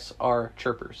defensive backs are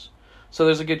chirpers. So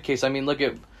there's a good case. I mean, look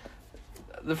at...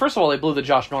 First of all, they blew the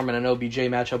Josh Norman and OBJ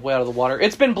matchup way out of the water.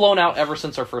 It's been blown out ever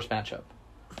since our first matchup.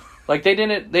 Like, they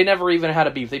never even had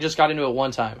a beef. They just got into it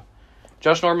one time.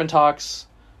 Josh Norman talks.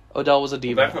 Odell was a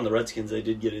diva. Back on the Redskins, they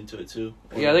did get into it too.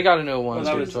 Yeah, they got into it Well, once.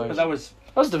 that That was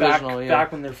was divisional,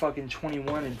 back when they're fucking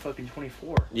 21 and fucking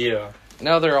 24. Yeah.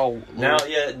 Now they're all... Now,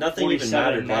 yeah, nothing even 47,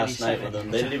 mattered last night 97. with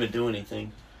them. They didn't even do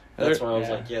anything. That's They're- why I was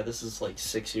Yeah. like, yeah, this is like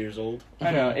 6 years old.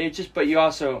 I know it just, but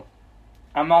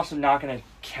I'm also not gonna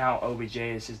count OBJ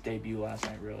as his debut last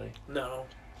night. Really, No.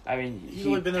 I mean He's he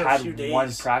only been there a had few days.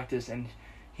 one practice and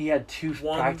he had 2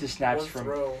 practice snaps one from.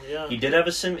 throw, yeah. He did have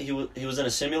he was in a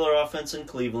similar offense in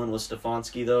Cleveland with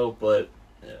Stefanski though, but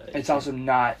It's also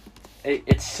not.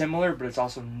 It's similar, but it's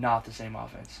also not the same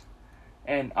offense.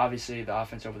 And obviously, the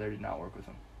offense over there did not work with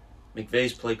him.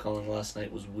 McVay's play calling last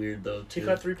night was weird though He too.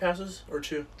 caught 3 passes or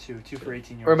 2 Two for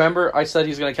 18 yards. Remember, I said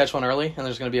he's going to catch one early, and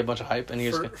there's going to be a bunch of hype, and he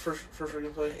was... for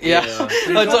freaking play. Yeah. Yeah.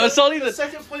 It's only The the...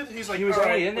 second play, he's like, He was all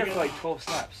only right, in there we're for gonna- like 12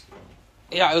 snaps.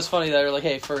 Yeah, it was funny that they were like,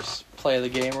 hey, first play of the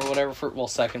game or whatever.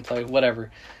 Second play, whatever.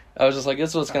 I was just like,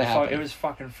 this is what's going to happen. It was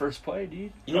fucking first play,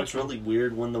 dude. You know what's really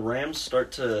weird? When the Rams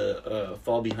start to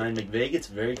fall behind, McVay gets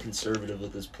very conservative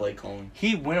with his play calling.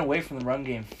 He went away from the run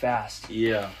game fast.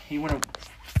 Yeah. He went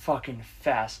fucking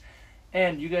fast.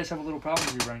 And you guys have a little problem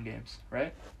with your run games,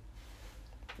 right?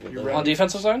 With You're the- right. On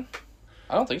defensive side?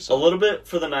 I don't think A so. little bit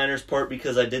for the Niners part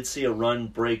because I did see a run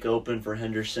break open for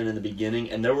Henderson in the beginning,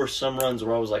 and there were some runs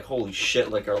where I was like, holy shit,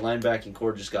 like our linebacking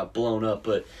core just got blown up.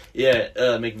 But yeah,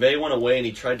 McVay went away and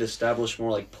he tried to establish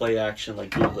more like play action,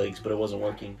 like bootlegs, but it wasn't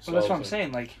working. So Well, that's I what I'm was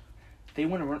saying. Like, they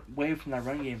went away from that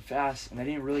run game fast, and they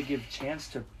didn't really give a chance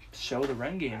to show the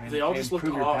run game. And, They all and just looked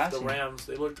improve your off, the passing. Rams.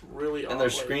 They looked really off. And their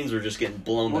like- screens were just getting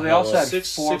blown Well, the they hell also up. had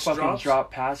Six four fucking drops? drop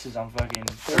passes on fucking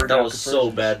third That down was so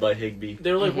conversions. bad by Higbee.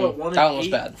 They were like, what, 1 That and one was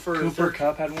 8 bad. for Cooper third-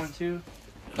 Kupp had one too.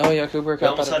 Oh, yeah, Cooper They Kupp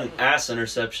almost had had an ass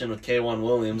interception with K1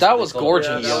 Williams. That They was called-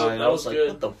 gorgeous. Yeah, and that I was was like, good.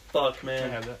 what the fuck, I man?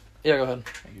 have that. Yeah, go ahead.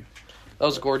 Thank you. That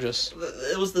was gorgeous.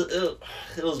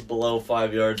 It was below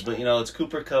 5 yards, but it's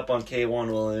Cooper Kupp on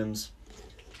K1 Williams.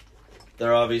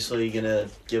 They're obviously gonna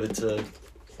give it to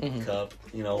Kupp.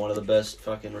 One of the best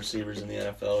fucking receivers in the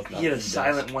NFL. He had a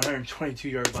silent 122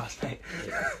 yards last night.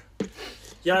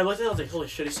 Yeah, I looked at it. I was like, holy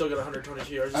shit, he still got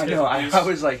 122 yards. I know. I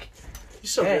was like, he's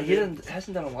so good. He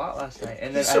hasn't done a lot last night.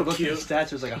 And then I looked at the stats.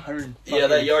 It was like 100. Yeah,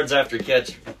 that yards after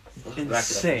catch.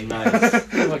 Insane. Nice.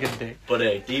 Fucking dick. But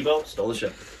hey, Debo stole the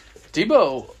show.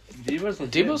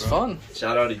 Debo's fun.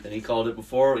 Shout out Ethan. He called it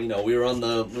before. We were on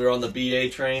the BA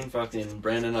train. Fucking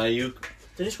Brandon Ayuk.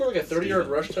 Did he score like a 30-yard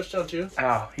rush touchdown too?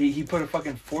 Oh, he put a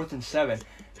fucking 4th and 7.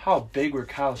 How big were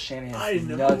Kyle Shanahan's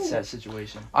nuts that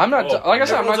situation? I'm not like I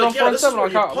said. I'm not going 4 and 7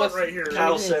 on Kyle. Right here.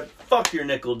 Kyle said, "Fuck your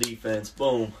nickel defense."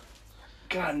 Boom.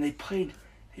 God, and they played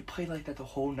like that the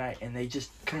whole night, and they just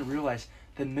couldn't realize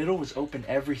the middle was open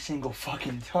every single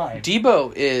fucking time.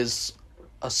 Debo is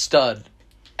a stud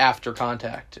after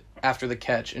contact, after the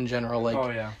catch in general.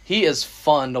 He is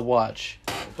fun to watch.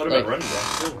 Put him at running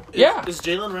back too. Is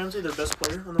Jalen Ramsey their best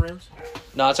player on the Rams?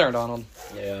 No, it's Aaron Donald.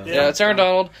 Yeah, it's Aaron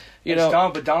Donald.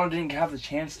 But Donald didn't have the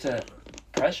chance to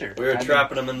pressure. We were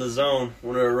trapping him in the zone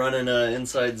when we were running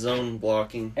inside zone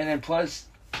blocking. And then plus,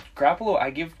 Garoppolo, I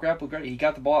give Garoppolo credit. He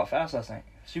got the ball out fast last night.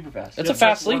 Super fast. It's a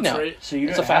fast league now. So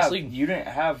it's a fast league. You didn't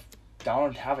have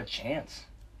Donald have a chance.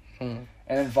 And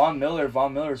then Von Miller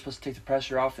was supposed to take the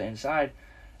pressure off the inside.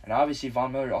 And obviously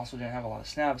Von Miller also didn't have a lot of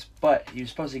snaps, but he was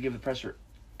supposed to give the pressure,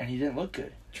 and he didn't look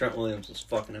good. Trent Williams was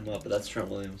fucking him up, but that's Trent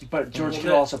Williams. But George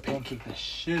Kittle also pancaked the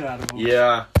shit out of him.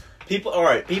 Yeah. People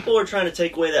are trying to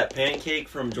take away that pancake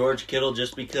from George Kittle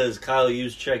just because Kyle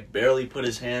Juszczyk barely put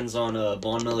his hands on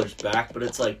Von Miller's back, but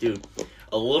it's like, dude,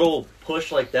 a little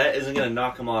push like that isn't going to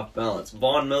knock him off balance.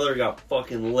 Von Miller got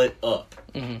fucking lit up.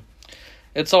 Mm-hmm.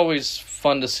 It's always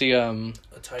fun to see a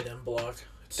tight end block.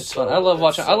 It's fun. I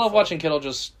love watching Kittle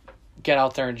just get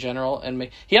out there in general and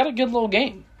he had a good little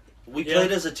game. We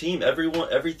played as a team.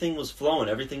 Everything was flowing.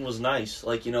 Everything was nice.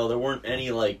 There weren't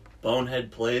any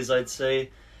bonehead plays, I'd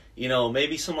say.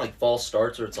 Maybe some false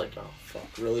starts where it's like, oh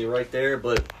fuck, really right there.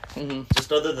 But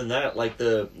just other than that,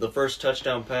 the first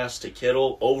touchdown pass to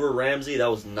Kittle over Ramsey,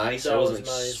 that was nice. I wasn't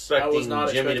expecting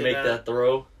Jimmy to make that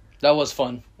throw. That was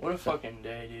fun. What a fucking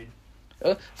day,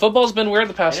 dude. Football's been weird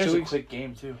the past 2 weeks. It was a quick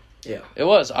game too. Yeah, it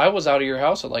was. I was out of your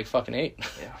house at fucking 8.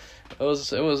 Yeah, it was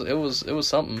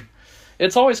something.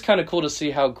 It's always kind of cool to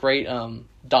see how great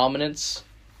dominance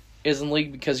is in the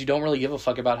league because you don't really give a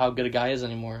fuck about how good a guy is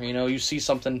anymore. You see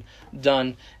something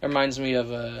done. It reminds me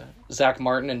of Zach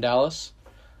Martin in Dallas.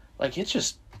 It's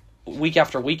just week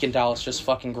after week in Dallas, just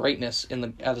fucking greatness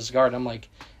at his guard. I'm like,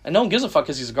 and no one gives a fuck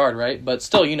because he's a guard, right? But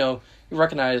still, you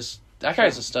recognize that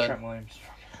guy's a stud.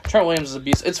 Trent Williams is a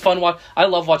beast. It's fun. I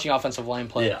love watching offensive line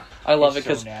play. Yeah. I love it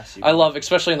because I love,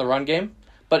 especially in the run game.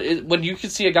 But when you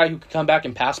can see a guy who can come back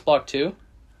and pass block too,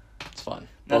 it's fun.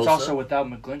 That's also without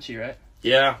McGlinchey, right?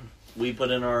 Yeah. We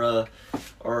put in our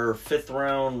 5th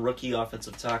round rookie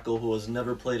offensive tackle who has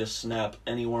never played a snap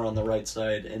anywhere on the right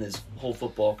side in his whole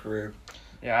football career.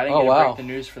 Yeah, I didn't get to break the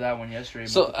news for that one yesterday.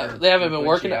 So they haven't been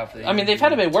working. They've had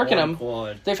to be working him.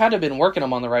 They've had to been working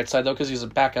him on the right side though because he's a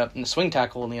backup and a swing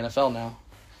tackle in the NFL now.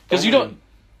 Because you don't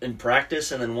in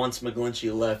practice, and then once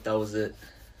McGlinchey left, that was it.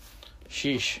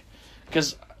 Sheesh.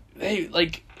 Because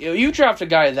you draft a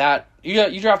guy that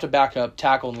you draft a backup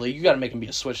tackle in the league, you got to make him be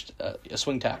a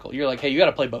swing tackle. You're like, hey, you got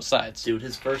to play both sides. Dude,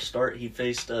 his first start, he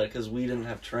faced because we didn't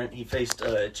have Trent. He faced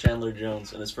Chandler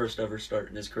Jones in his first ever start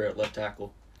in his career at left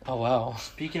tackle. Oh wow.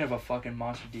 Speaking of a fucking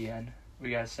monster DN,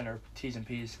 we gotta send our T's and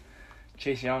P's.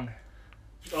 Chase Young.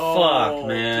 Oh, fuck,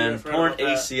 man. Torn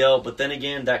ACL, but then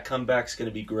again, that comeback's going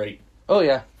to be great. Oh,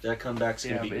 yeah. That comeback's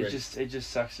going to be great. It just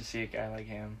sucks to see a guy like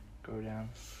him go down.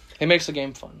 He makes the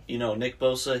game fun. Nick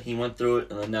Bosa, he went through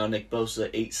it, and then now Nick Bosa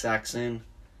 8 sacks in.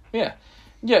 Yeah.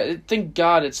 Yeah, thank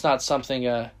God it's not something,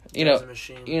 it's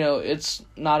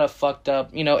not a fucked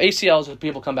up, ACLs,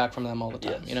 people come back from them all the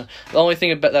time, Yes. The only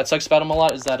thing that sucks about them a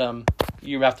lot is that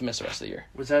you have to miss the rest of the year.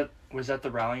 Was that the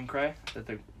rallying cry that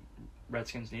the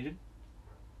Redskins needed?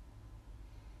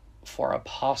 For a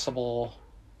possible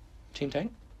team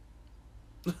tank?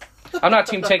 I'm not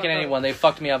team tanking anyone. They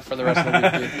fucked me up for the rest of the week,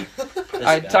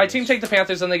 dude. I team take the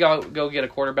Panthers, and they go get a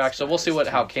quarterback. So we'll see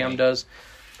how Cam does.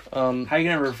 How are you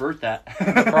gonna revert that?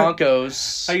 The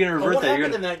Broncos. How are you gonna revert that?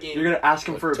 In that game? You're gonna ask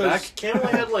him for it back? Cam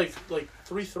only had like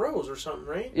 3 throws or something,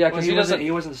 right? Yeah, because he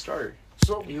wasn't the starter.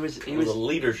 So he was a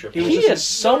leadership. He is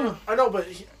so. I know, but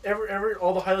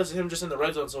all the highlights of him just in the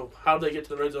red zone. So how'd they get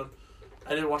to the red zone?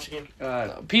 I didn't watch the game.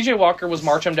 PJ Walker was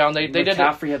marching him down. They did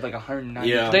McCaffrey had like 190.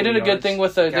 Yeah. They did a good thing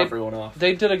with McCaffrey went off.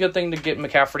 They did a good thing to get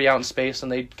McCaffrey out in space,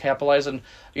 and they capitalized. And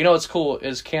you know what's cool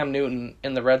is Cam Newton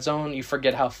in the red zone. You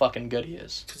forget how fucking good he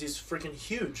is. Because he's freaking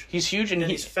huge. He's huge and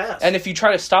he's fast. And if you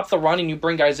try to stop the run and you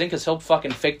bring guys in, because he'll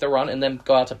fucking fake the run and then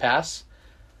go out to pass,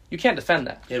 you can't defend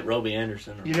that. Hit Robbie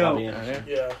Anderson. Robbie Anderson.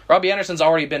 Yeah. Robbie Anderson's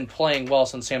already been playing well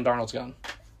since Sam Darnold's gone.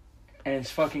 And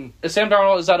it's fucking... Is Sam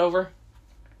Darnold, is that over?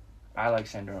 I like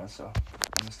Sam Darnold, so I'm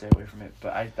going to stay away from it.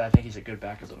 But I think he's a good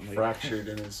backup. Fractured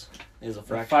in his... He has a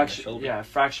fracture in his shoulder. Yeah,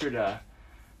 fractured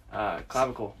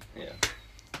clavicle. Yeah.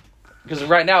 Because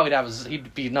right now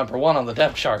he'd be number one on the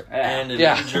depth chart. And an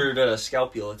injured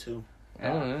scapula, too.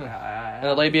 And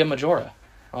a labia majora.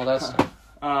 All that stuff.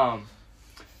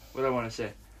 What do I want to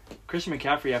say? Christian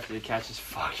McCaffrey after the catch is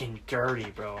fucking dirty,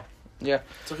 bro. Yeah.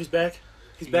 So he's back?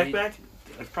 He's back?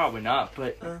 Probably not,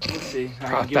 but we'll see.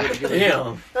 Damn.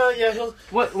 Yeah, he'll...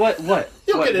 What?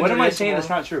 He'll What am I saying tomorrow. that's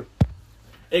not true?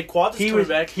 Hey, Quad is coming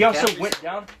back. He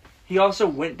also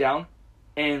went down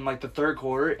in like the third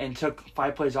quarter and took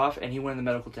 5 plays off, and he went in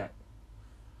the medical tent.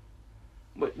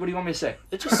 What do you want me to say?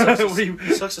 It just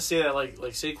sucks, sucks to see that, like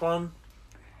Saquon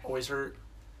always hurt.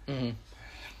 Mm-hmm.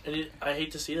 And I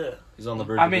hate to see that. He's on the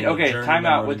verge. I mean, of being a time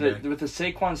out with journeyman the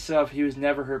Saquon stuff. He was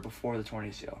never hurt before the torn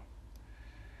ACL,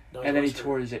 and then he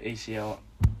tore his ACL,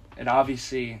 and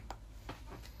obviously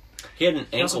he had an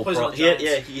ankle problem.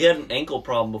 He had an ankle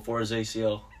problem before his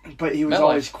ACL. But he was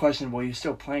always questionable. He was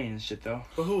still playing and shit though.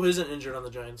 But who isn't injured on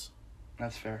the Giants?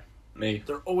 That's fair. Me.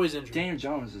 They're always injured. Daniel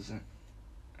Jones isn't,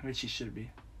 which he should be.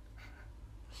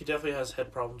 He definitely has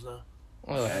head problems now.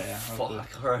 Oh, yeah.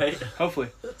 Fuck. All right. Hopefully.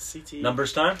 CT.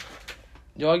 Numbers time.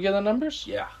 You all get the numbers?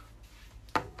 Yeah.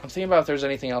 I'm thinking about if there's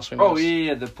anything else we missed. Oh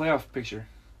yeah, the playoff picture.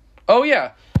 Oh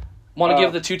yeah. Want to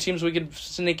give the 2 teams we could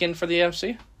sneak in for the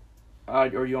AFC?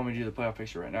 Or you want me to do the playoff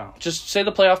picture right now? Just say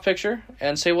the playoff picture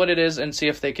and say what it is and see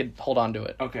if they could hold on to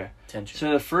it. Okay. Tension.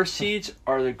 So the first seeds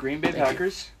are the Green Bay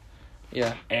Packers.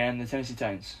 Yeah. And the Tennessee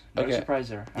Titans. No Okay. surprise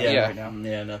there. Yeah. Right now.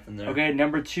 Yeah, nothing there. Okay,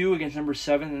 number 2 against number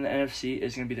 7 in the NFC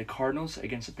is going to be the Cardinals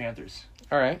against the Panthers.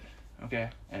 All right. Okay,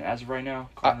 and as of right now,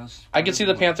 Cardinals. I can see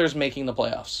the Panthers making the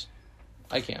playoffs.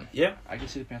 I can. Yeah. I can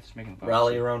see the Panthers making the playoffs.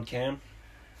 Rally around Cam.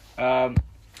 The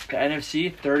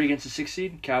NFC, 3rd against the 6th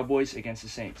seed, Cowboys against the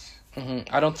Saints.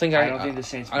 Mm-hmm. I don't think the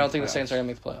Saints. I don't think the Saints are gonna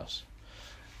make the playoffs.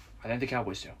 I think the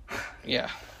Cowboys do. Yeah.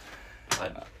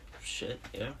 Shit.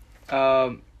 Yeah.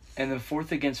 And the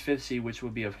 4th against 5th seed, which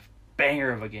would be a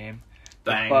banger of a game.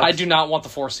 Bang. I do not want the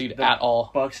 4 seed at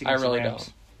all. Bucks against I really the Rams.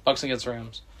 don't. Bucks against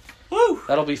Rams. Woo!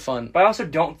 That'll be fun. But I also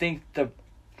don't think the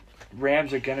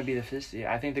Rams are going to be the 5th seed.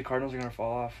 I think the Cardinals are going to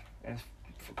fall off, and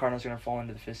the Cardinals are going to fall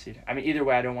into the 5th seed. I mean, either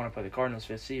way, I don't want to play the Cardinals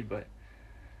 5th seed, but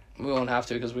We won't have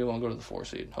to because we won't go to the 4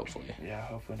 seed. Hopefully. yeah,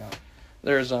 hopefully not.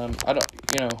 There's I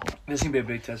don't This is gonna be a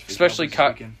big test for especially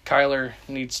Cowboys Kyler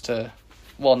needs to,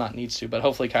 well, not needs to, but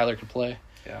hopefully Kyler can play.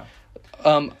 Yeah.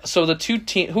 So the 2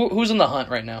 teams, who's in the hunt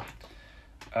right now?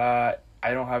 I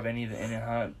don't have any of the in and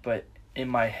hunt, but in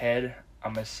my head,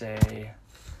 I'm gonna say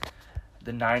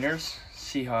the Niners,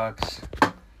 Seahawks.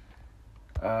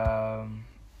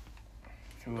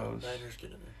 Who else? Niners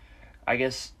get in there. I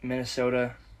guess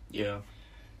Minnesota. Yeah.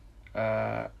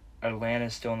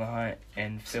 Atlanta's still in the hunt,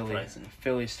 and Philly. Surprising.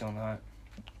 Philly's still in the hunt.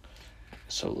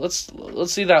 So let's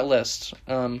see that list.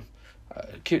 Do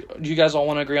you guys all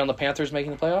want to agree on the Panthers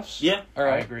making the playoffs? Yeah. All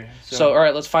right. I agree. So all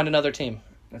right, let's find another team.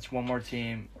 That's one more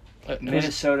team. Who's-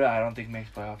 Minnesota, I don't think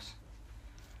makes playoffs.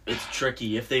 It's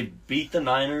tricky. If they beat the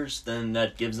Niners, then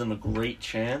that gives them a great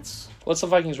chance. What's the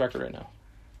Vikings record right now?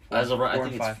 As of right, I 4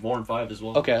 think and it's 5. 4 and 5 as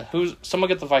well. Okay, someone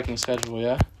get the Vikings schedule,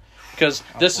 yeah? Because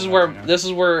I'll this pull is it where up right now. this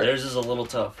is where Theirs is a little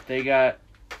tough. They got.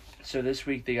 So this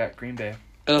week they got Green Bay.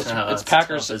 it's It's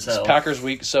Packers. tough as It's hell. Packers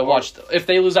week. So watch if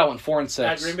they lose that one 4 and At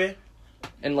 6 Green Bay?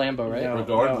 in Lambeau, right? No,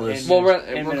 Regardless. No, Well,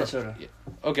 in Minnesota.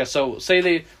 Okay, so say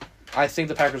they, I think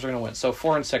the Packers are going to win. So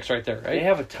 4 and 6 right there, right? They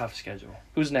have a tough schedule.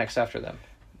 Who's next after them?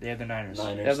 They have the Niners.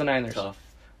 They have the Niners. Tough.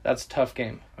 That's a tough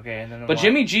game. Okay, and then But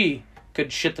Jimmy G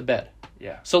could shit the bed.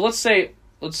 Yeah. So let's say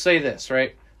this,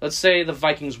 right? Let's say the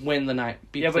Vikings win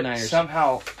beat Yeah, the but Niners.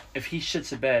 somehow, if he shits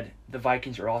the bed, the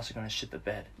Vikings are also going to shit the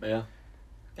bed. Yeah.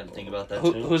 Got to think about that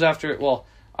too. Who's after? Well,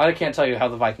 I can't tell you how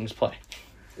the Vikings play.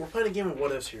 We're playing a game of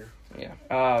what ifs here.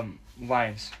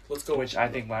 Lions. Let's go. Which I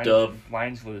think Dub.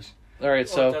 Lions lose. All right,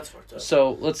 That's fucked up.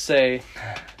 so let's say,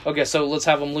 okay, so let's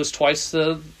have them lose twice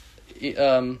to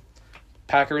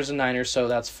Packers and Niners. So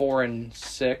that's 4 and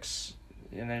 6.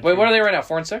 And then Wait, what are they right now?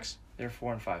 4 and 6? They're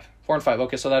 4 and 5. 4 and 5.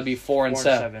 Okay, so that'd be 4 and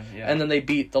 7. Yeah. And then they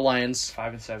beat the Lions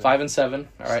 5 and 7. 5 and 7.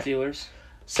 All right, Steelers.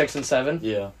 6 and 7.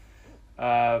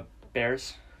 Yeah.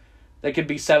 Bears. They could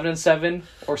be 7-7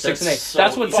 or 6-8. So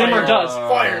That's what Zimmer does.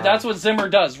 Fire. That's what Zimmer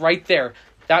does right there.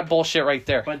 That bullshit right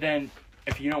there. But then,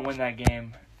 if you don't win that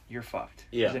game, you're fucked.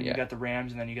 Yeah. 'Cause then Yeah. you got the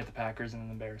Rams, and then you get the Packers, and then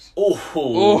the Bears.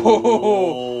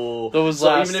 Oh. Those So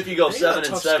last. even if you go They got a 7-7,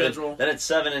 tough schedule. then it's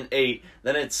 7-8,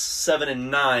 then it's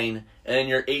 7-9, and then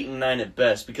you're 8-9 at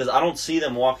best. Because I don't see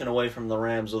them walking away from the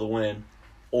Rams with a win.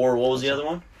 Or what was the other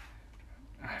one?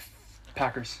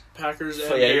 Packers. Packers and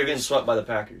So yeah, you're Bears. getting swept by the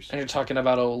Packers. And you're talking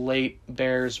about a late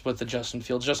Bears with the Justin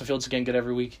Fields. Justin Fields is getting good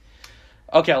every week.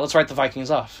 Okay, let's write the Vikings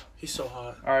off. He's so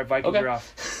hot. All right, Vikings Okay. are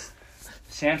off.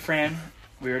 San Fran,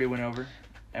 we already went over,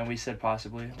 and we said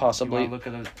possibly. Possibly. You want to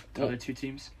look at the other two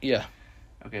teams? Yeah.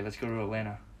 Okay, let's go to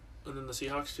Atlanta. And then the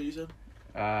Seahawks too, you said?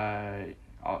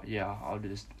 I'll do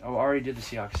this. Oh, I already did the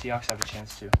Seahawks. Seahawks have a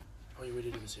chance too. Oh, you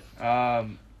waited to do the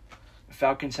Seahawks.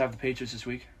 Falcons have the Patriots this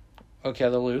week. Okay,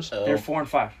 they'll lose. Oh. They're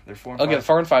 4-5. They're 4-5. Okay,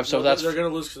 4-5. So No, that's they're gonna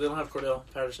lose because they don't have Cordell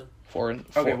Patterson. 4 and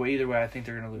Okay, 4. well either way, I think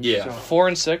they're gonna lose. Yeah. So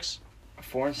 4-6.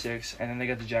 4-6, and then they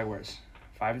got the Jaguars.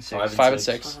 5-6.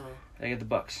 5-6. They get the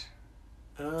Bucks.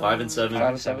 5-7.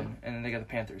 5-7, and then they got the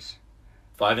Panthers.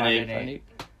 5-8. 5-8.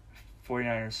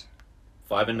 49ers.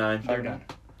 5-9. They're done.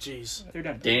 Jeez. They're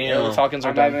done. Yeah, the Damn. Falcons are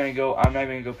I'm not done. even gonna go. I'm not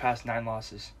even gonna go past 9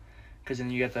 losses, because then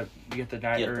you get the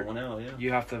nine. Get Or the one out, yeah.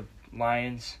 you have the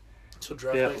Lions, So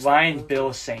draft Bill, night's Lions, not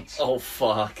Bills, Saints. Oh,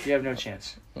 fuck. You have no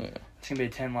chance. Yeah. It's gonna be a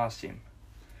 10-loss team.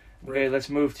 Right. Okay, let's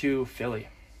move to Philly.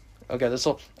 Okay, this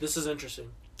will. This is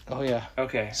interesting. Oh yeah.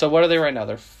 Okay. So what are they right now?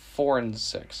 They're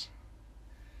 4-6.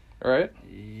 Right?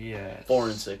 Yes.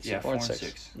 4-6. Yeah, 4 and 4-6.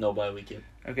 6. No bye week yet.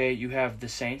 Okay, you have the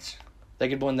Saints. They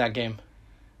could win that game.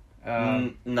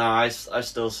 Nah, I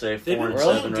still say 4 They've been and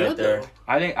Really? 7 playing right good, there. though.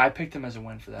 I think I picked them as a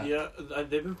win for that. Yeah,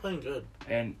 they've been playing good.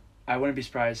 And I wouldn't be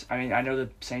surprised. I mean, I know the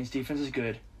Saints defense is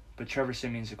good, but Trevor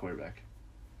Siemian's the quarterback.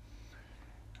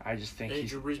 I just think Hey,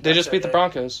 he's. Drew Brees They back just that beat the day.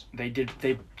 Broncos.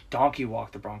 They donkey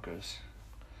walked the Broncos.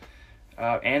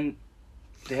 And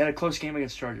they had a close game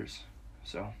against Chargers.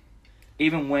 So,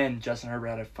 even when Justin Herbert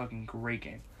had a fucking great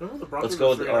game. Remember the Broncos Let's go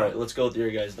were with 3-0? all right. Let's go with your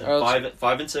guys then. All right,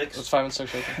 5 and 6. It's 5-6 right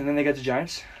there. And then they got the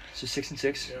Giants. So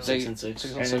 6-6. Yeah. 6 and 6.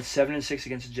 6 And and then 6. 7-6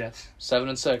 against the Jets.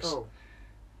 7-6. Oh,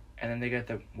 And then they got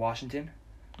the Washington.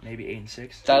 Maybe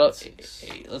 8-6. That'll. 6.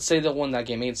 Let's say they'll win that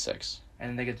game 8-6. And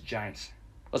then they get the Giants.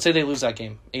 Let's say they lose that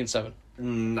game 8-7.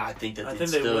 I think that I they'd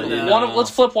think they still. win yeah. that.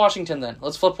 Let's flip Washington then.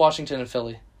 Let's flip Washington and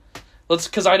Philly.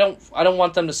 Because I don't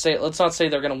want them to say. Let's not say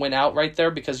they're gonna win out right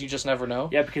there because you just never know.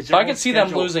 Yeah, because But I their can whole see them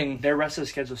schedule- losing Their rest of the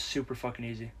schedule is super fucking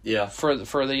easy. Yeah. for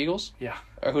the Eagles. Yeah.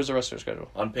 Or who's the rest of their schedule?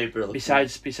 On paper, it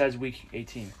looks Besides week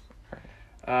 18.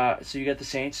 So you got the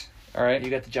Saints. All right. You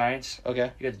got the Giants.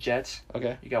 Okay. You got the Jets.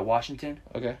 Okay. You got Washington.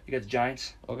 Okay. You got the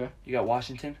Giants. Okay. You got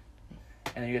Washington.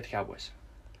 And then you got the Cowboys.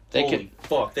 They Holy could.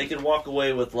 fuck! They could walk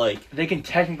away with like They can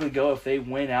technically go, if they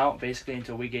win out basically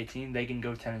until week 18, they can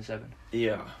go 10-7.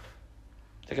 yeah.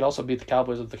 They could also beat the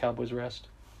Cowboys if the Cowboys rest.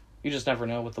 You just never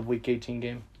know with the Week 18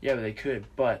 game. Yeah, but they could.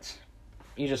 But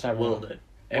You just never Will know. they? if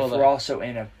Well, we're then. also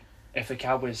if the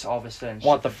Cowboys all of a sudden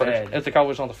Want the shit the first? bed, If the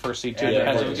Cowboys want the first seed too, Yeah,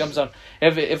 depends if yeah. it comes down.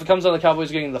 If it comes down to the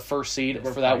Cowboys getting the first seed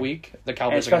We're for that fine. week, the and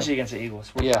Cowboys especially against the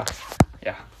Eagles. are.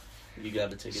 Yeah. You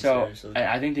got to take it So seriously.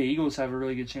 I think the Eagles have a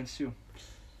really good chance too,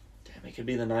 Damn, it could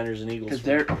be the Niners and Eagles. because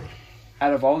they're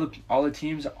out of all the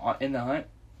teams in the hunt,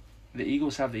 the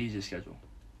Eagles have the easiest schedule.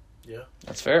 yeah.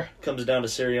 That's fair. comes down to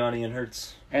Sirianni and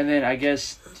Hurts. And then I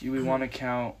guess do we want to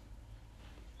count?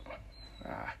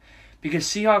 Because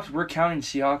Seahawks, we're counting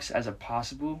Seahawks as a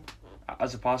possible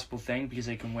thing because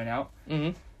they can win out.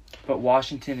 Mm-hmm. But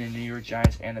Washington and New York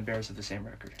Giants and the Bears have the same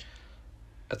record.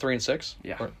 At 3-6.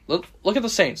 Yeah. Look at the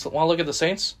Saints. Want to look at the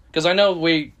Saints? Because I know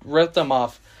we ripped them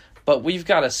off, but we've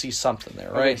got to see something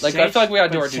there, right? Okay, like I feel like we got to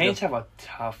do but our due Saints diligence. have a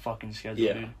tough fucking schedule,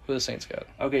 Yeah. dude. Who the Saints got?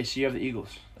 Okay, so you have the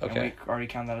Eagles. Okay. And we already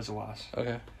count that as a loss.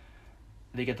 Okay.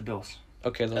 They get the Bills,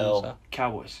 Okay. They'll L. lose that.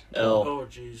 Cowboys, L Oh,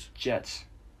 jeez. Jets,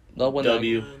 They'll win that.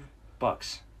 W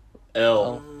Bucks,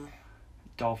 L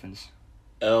Dolphins.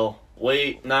 L.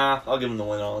 Wait, nah. I'll give them the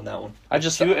win on that one. I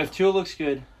just If Tua looks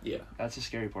good, Yeah. that's the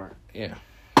scary part. yeah.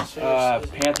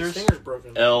 Panthers? Finger's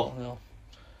broken. L. Well,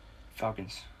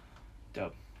 Falcons,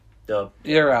 Dub.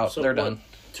 they're out. So They're what? done.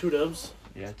 2 dubs.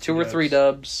 Yeah, 2 or 3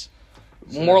 dubs. dubs.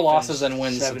 So More they're losses than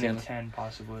wins. at 7 the and end. 10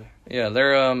 possibly. Yeah,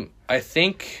 they're I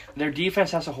think Their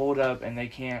defense has to hold up, and they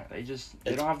can't. They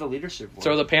don't have the leadership. For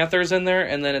throw it. the Panthers in there,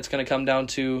 and then it's going to come down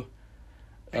to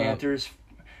Panthers.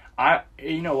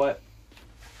 You know what?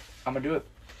 I'm gonna do it.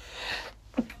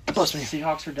 Bless me.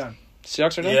 Seahawks are done.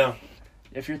 Seahawks are done. Yeah.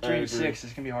 If you're I 3-6, agree. it's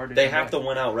gonna be hard to. They come have back. to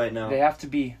win out right now. They have to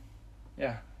be.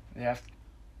 Yeah, they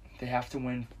have to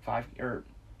win 5 or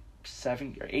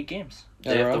 7 or 8 games.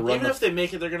 They have to run Even if they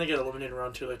make it, they're gonna get eliminated in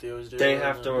round 2 like they always do. They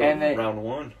have to run round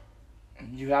 1.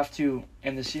 You have to,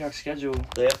 and the Seahawks schedule.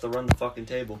 They have to run the fucking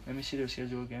table. Let me see their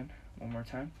schedule again, one more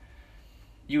time.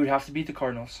 You would have to beat the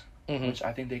Cardinals, which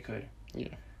I think they could. Yeah.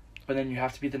 But then you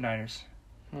have to beat the Niners.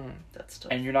 That's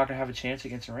tough. And you're not gonna have a chance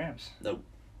against the Rams. Nope.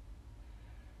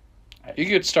 You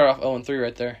could start off 0-3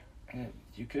 right there.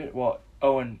 You could. Well,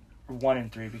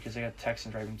 1-3 because they got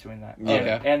Texans right between that. Yeah.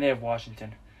 Okay. And they have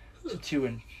Washington. So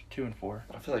 2-4.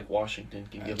 I feel like Washington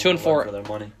can give 2-4 them a run for their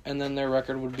money. And then their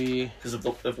record would be... Because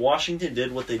if Washington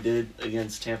did what they did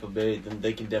against Tampa Bay, then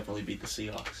they can definitely beat the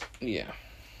Seahawks. Yeah.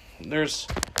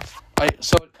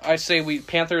 I say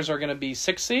Panthers are going to be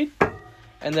 6th seed,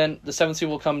 and then the 7th seed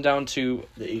will come down to...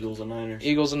 The Eagles and Niners.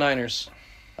 Eagles and Niners.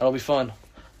 That'll be fun.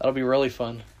 That'll be really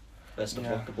fun. Best of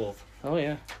luck to both. Oh,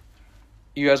 yeah.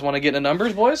 You guys want to get into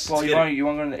numbers, boys? Well, you want to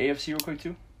go into the AFC real quick,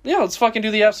 too? Yeah, let's fucking do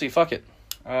the AFC. Fuck it.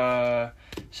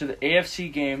 So the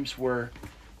AFC games were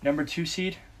number 2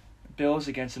 seed Bills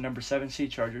against the number 7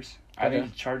 seed Chargers. I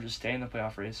think the Chargers stay in the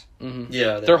playoff race. Mm-hmm.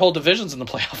 Yeah, their whole division's in the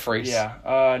playoff race.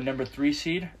 Yeah. Number 3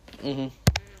 seed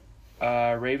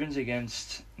Mm-hmm. Ravens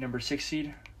against number 6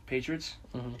 seed Patriots.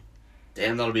 Mm-hmm.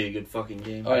 Damn, that'll be a good fucking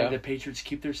game. Oh, yeah. The Patriots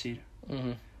keep their seed.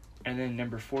 Mm-hmm. And then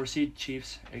number 4 seed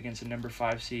Chiefs against the number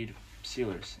 5 seed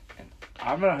Steelers. And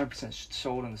I'm not 100%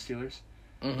 sold on the Steelers.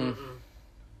 Mm-hmm.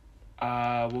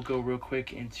 We'll go real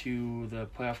quick into the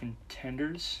playoff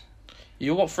contenders.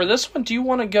 For this one, do you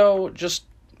want to go just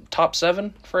top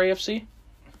 7 for AFC?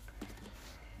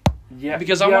 Yeah,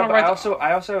 because I want to write.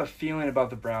 I also have a feeling about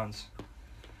the Browns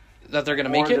that they're going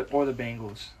to make it, or the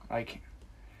Bengals. The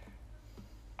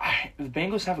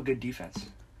Bengals have a good defense.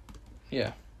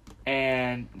 Yeah.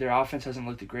 And their offense hasn't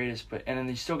looked the greatest, and then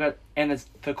they still got, and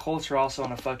the Colts are also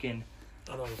on a fucking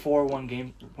 4-1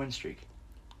 game win streak.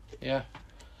 Yeah.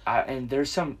 And their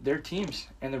teams,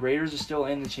 and the Raiders are still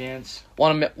in the chance.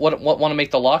 Want to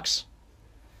make the locks?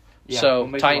 Yeah, so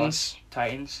we'll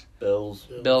Titans, Bills,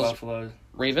 Buffalo,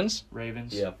 Ravens.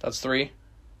 Yeah, that's 3.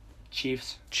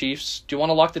 Chiefs. Do you want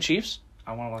to lock the Chiefs?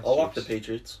 I want to lock. I'll lock the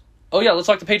Patriots. Oh yeah, let's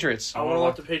lock the Patriots. I want to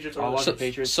lock the Patriots. I'll lock the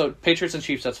Patriots. So Patriots and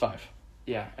Chiefs, that's 5.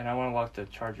 Yeah, and I want to lock the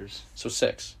Chargers. So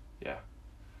 6. Yeah.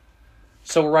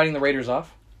 So we're writing the Raiders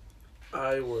off?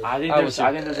 I would. I think there's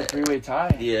a 3-way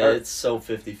tie. Yeah, it's so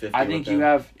 50-50.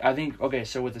 I think okay,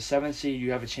 so with the 7th seed,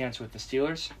 you have a chance with the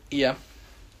Steelers. Yeah.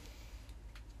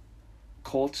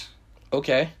 Colts.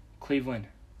 Okay. Cleveland.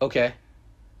 Okay.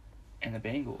 And the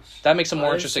Bengals. That makes them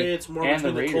more interesting. I'd say it's more and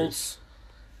between the Colts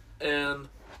and...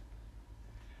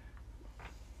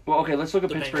 Well, okay, let's look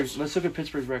at Pittsburgh. Bengals. Let's look at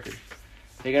Pittsburgh's record.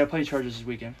 They got to play Chargers this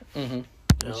weekend, Mm-hmm.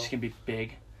 which is going to be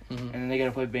big. Mm-hmm. And then they got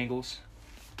to play Bengals.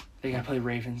 They got to play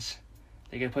Ravens.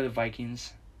 They got to play the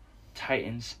Vikings,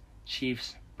 Titans,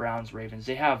 Chiefs, Browns, Ravens.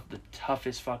 They have the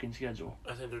toughest fucking schedule.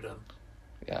 I think they're done.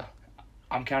 Yeah.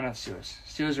 I'm counting out the Steelers.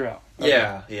 Steelers are out.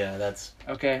 Okay. Yeah, that's...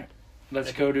 Okay,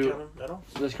 let's go to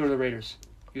the Raiders.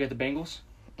 You got the Bengals,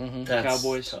 Mm-hmm.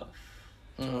 Cowboys, tough.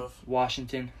 Mm-hmm. Tough.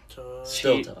 Washington,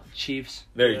 Still tough. Chiefs,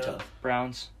 Very tough.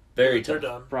 Browns, Very They're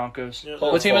tough. done. Broncos, Yeah,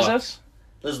 What team is this?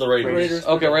 This is the Raiders. Raiders.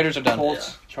 Okay, Raiders are done.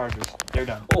 Colts, Chargers. They're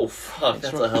done. Oh, fuck.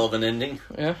 That's a hell of an ending.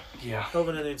 Yeah. Yeah.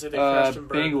 Kelvin innings. They crashed and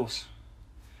burned. Bengals,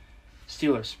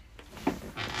 Steelers,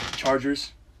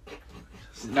 Chargers,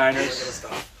 Niners,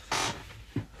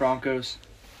 Broncos,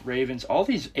 Ravens. All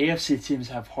these AFC teams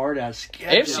have hard ass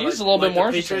schedules. AFC is a little bit more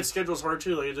The interesting. Patriots' schedule's hard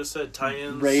too. Like I just said,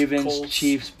 Titans, Ravens, Colts,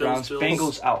 Chiefs, Browns, Bills.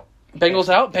 Bengals out. Bengals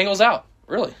out? Bengals out.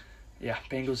 Really? Yeah,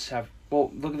 Bengals have.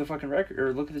 Well, look at the fucking record,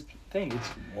 or look at the thing. It's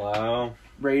Wow.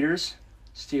 Raiders,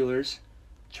 Steelers,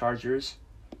 Chargers,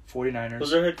 49ers.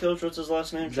 Was their head coach, what's his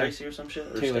last name? Zach- Tracy or some shit?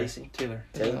 Or Taylor. Stacy? Taylor.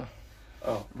 Taylor.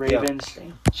 Oh. Ravens,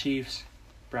 Yeah. Chiefs,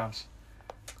 Browns.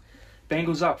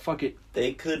 Bengals out. Fuck it.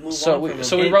 They could move So on we from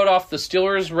so them. we wrote off the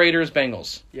Steelers, Raiders,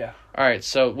 Bengals. Yeah. All right,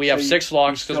 so we have So 6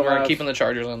 locks because still we're have- keeping the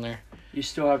Chargers in there. You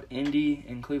still have Indy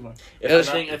and Cleveland. If I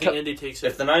the think Indy takes it.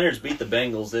 If the Niners beat the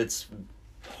Bengals, it's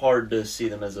hard to see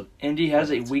them as a... Indy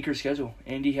has a weaker schedule.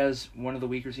 Indy has one of the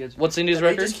weaker schedules. What's Indy's They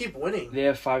record? just keep winning. They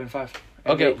have 5-5.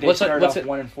 Okay, they what's started off it?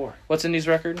 1-4. What's Indy's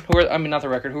record? Not the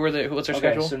record. What's their Okay,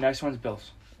 schedule? so next one's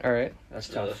Bills. All right. That's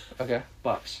tough. Okay.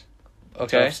 Bucks.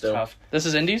 Okay. Tough still. Tough. This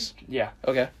is Indy's? Yeah.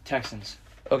 Okay. Texans.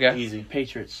 Okay. Easy.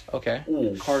 Patriots. Okay.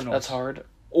 Ooh. Cardinals. That's hard.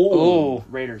 Ooh. Ooh.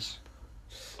 Raiders.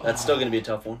 That's still going to be a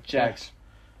tough one. Jags.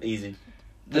 Easy.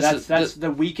 That's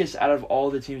the weakest out of all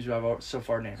the teams we have so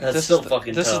far named. That's this still is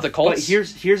fucking This tough. is the Colts. But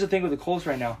here's the thing with the Colts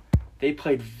right now. They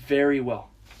played very well.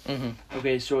 Mm-hmm.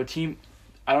 Okay, so a team,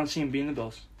 I don't see them beating the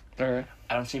Bills. All right.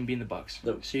 I don't see them beating the Bucks.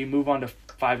 Nope. So you move on to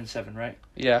 5-7, right?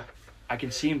 Yeah. I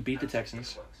can see them beat the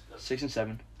Texans,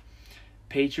 6-7.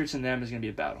 Patriots and them is going to be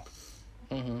a battle.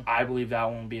 Mm-hmm. I believe that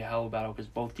one will be a hell of a battle because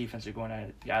both defenses are going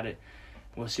at it.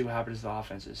 We'll see what happens to the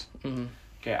offenses. Mm-hmm.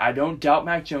 Okay, I don't doubt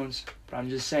Mac Jones, but I'm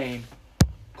just saying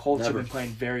Colts have been playing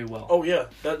very well. Oh, yeah.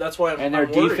 That's why And their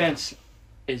defense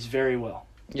is very well.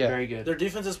 Yeah. Very good. Their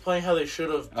defense is playing how they should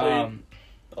have played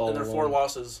in their 4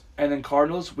 losses. And then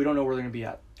Cardinals, we don't know where they're going to be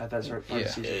at that start of the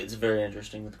season. It's very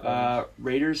interesting with the Cardinals.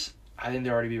 Raiders, I think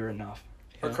they're already be written off.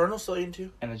 Are Cardinals still 8-2?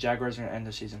 And the Jaguars are going to end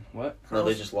the season. What? No,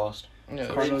 they just lost. Yeah.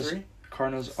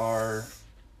 Cardinals are,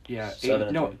 yeah,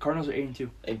 7-2. No, Cardinals are 8-2.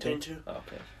 8-2. Oh,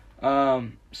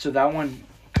 okay. So that one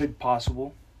could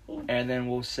possible, and then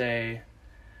we'll say,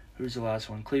 who's the last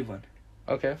one? Cleveland.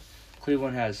 Okay.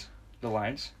 Cleveland has the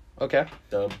Lions. Okay.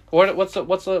 Dub. What's the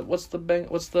Browns?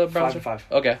 5-5.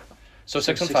 Okay. So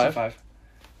 6 and 5.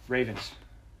 Ravens.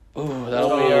 Ooh,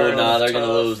 that'll be our. Nah, they're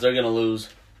gonna lose. They're gonna lose.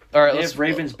 All right, They let's have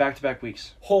Ravens back-to-back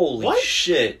weeks. Holy What?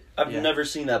 shit! I've Yeah. never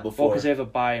seen that Well, before. because they have a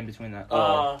bye in between that.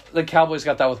 The Cowboys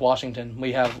got that with Washington.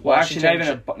 We have Well, actually,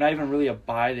 Washington. not even really a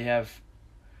bye. They have.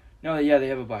 No, yeah, they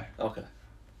have a bye. Okay.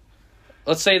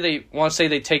 Let's say they want to say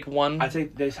they take one. I say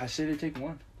they take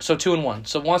one. So 2 and 1.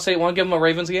 So want to give them a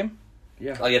Ravens game?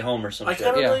 Yeah. Like at home or something. I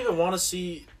kind of Yeah. don't even want to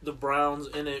see the Browns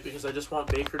in it because I just want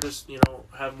Baker to,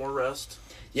 have more rest.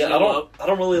 Yeah, Heal up, I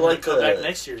don't really and then like come back the.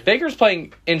 next year. Baker's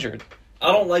playing injured.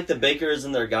 I don't like the Bakers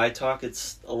and their guy talk.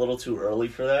 It's a little too early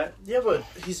for that. Yeah, but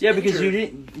he's because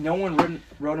injured. no one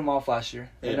wrote him off last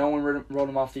year, and Yeah. no one wrote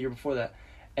him off the year before that,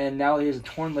 and now he has a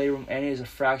torn labrum and he has a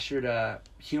fractured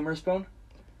humerus bone.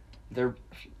 They're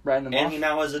writing him And off. he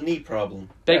now has a knee problem.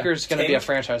 Baker's going to be a Tank.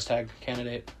 franchise tag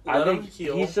candidate. I Let him think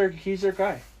heal. he's their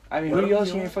guy. I mean, Let who him else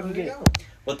heal, can you fucking let him get? go.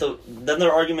 But then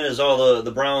their argument is,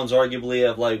 the Browns arguably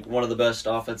have like one of the best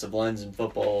offensive lines in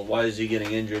football. Why is he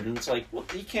getting injured? And it's like, well,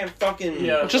 you can't fucking.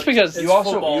 Yeah. Just because It's You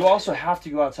also football. have to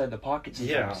go outside the pocket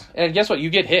sometimes. And guess what? You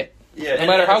get hit. Yeah. No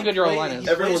matter how he good your play- line is. he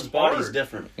Everyone's plays body's hard.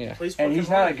 different. Yeah. Plays And fucking he's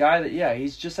not hard. a guy that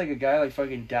he's just like a guy like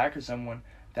fucking Dak or someone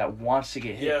that wants to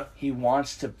get hit. Yeah. He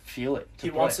wants to feel it.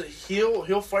 He wants to.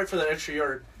 He'll fight for that extra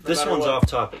yard. No This matter one's what. off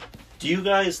topic. Do you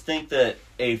guys think that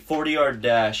a 40-yard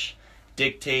dash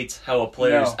dictates how a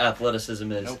player's No.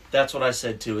 athleticism is? Nope. That's what I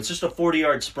said too. It's just a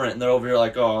 40-yard sprint, and they're over here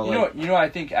like, oh, like, You know what I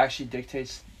think actually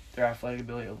dictates their athletic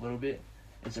ability a little bit?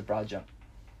 It's a broad jump.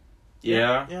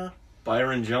 yeah. Yeah.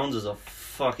 Byron Jones is a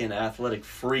fucking athletic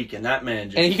freak, and that man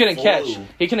just And he couldn't flew. catch.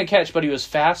 He couldn't catch, but he was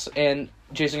fast. And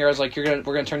Jason Garrett's like, we're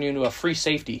gonna turn you into a free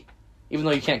safety, even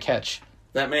though you can't catch.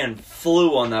 That man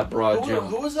flew on that broad jump.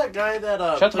 Who was that guy that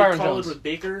Shout out to played Byron college Jones. with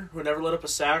Baker who never let up a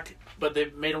sack, but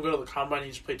they made him go to the combine and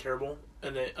he just played terrible?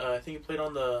 And they, I think he played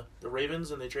on the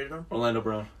Ravens and they traded him. Orlando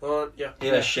Brown. Yeah. He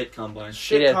had a shit combine.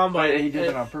 Shit did. combine. But he did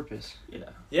And- it on purpose. Yeah.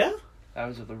 Yeah? That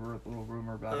was the little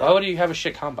rumor about Why would you have a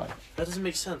shit combine? That doesn't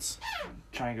make sense.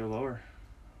 trying to go lower.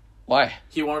 Why?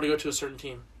 He wanted to go to a certain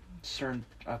team. Certain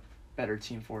a better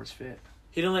team for his fit.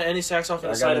 He didn't let any sacks off in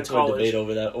I the got side in into a college. debate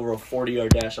over that, over a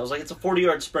 40-yard dash. I was like, it's a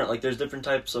 40-yard sprint. Like, there's different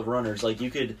types of runners. Like, you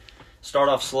could start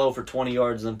off slow for 20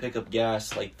 yards and then pick up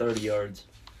gas, like, 30 yards.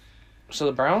 So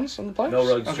the Browns on the playoffs? No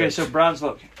rugs. Okay, so Browns,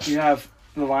 look, you have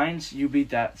the Lions. You beat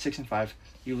that 6-5.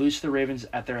 You lose to the Ravens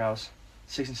at their house,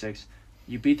 6-6.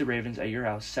 You beat the Ravens at your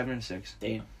house, 7-6.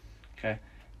 Damn. Okay,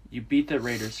 you beat the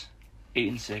Raiders,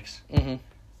 8-6. Mm-hmm.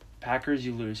 Packers,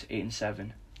 you lose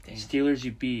 8-7. Damn. Steelers,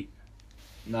 you beat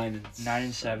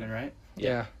 9-7, right?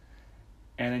 Yeah.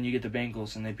 And then you get the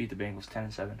Bengals, and they beat the Bengals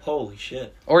 10-7. Holy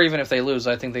shit. Or even if they lose,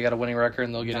 I think they got a winning record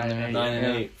and they'll get in there. 9-8.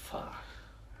 9-8. Fuck.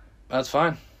 That's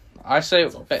fine. I say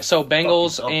That's so.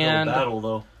 Bengals Fucking uphill and battle,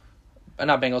 though.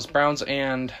 not Bengals. Browns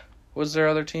and what's their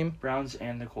other team? Browns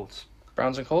and the Colts.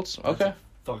 Browns and Colts. Okay,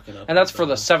 Fucking up. and that's for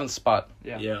the 7th spot.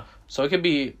 Yeah. So it could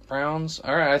be Browns.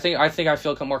 All right. I think I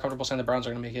feel more comfortable saying the Browns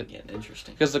are going to make it Yeah,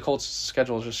 interesting. because the Colts'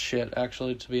 schedule is just shit.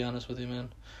 Actually, to be honest with you, man,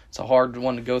 it's a hard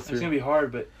one to go It's through. going to be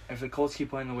hard, but if the Colts keep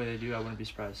playing the way they do, I wouldn't be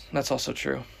surprised. That's also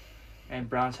true. And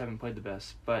Browns haven't played the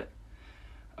best. But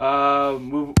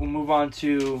we'll move on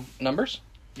to... Numbers?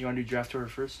 You want to do draft order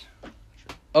first?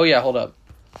 Oh yeah, hold up.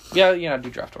 Yeah, do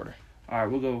draft order. All right,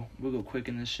 we'll go quick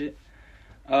in this shit.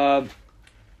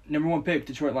 Number 1 pick,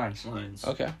 Detroit Lions. Lions.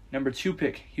 Okay. Number 2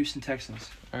 pick, Houston Texans.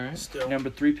 All right. Still. Number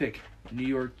 3 pick, New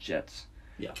York Jets.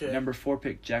 Yeah. Okay. Number 4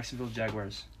 pick, Jacksonville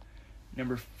Jaguars.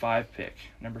 Number 5 pick,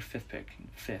 number 5th pick,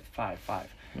 5.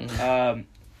 Mhm.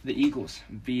 The Eagles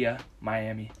via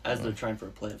Miami. As they're trying for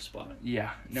a playoff spot.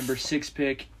 Yeah. Number 6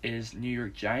 pick is New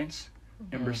York Giants.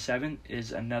 Number Mhm. 7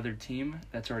 is another team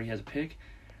that's already has a pick.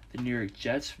 The New York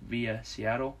Jets via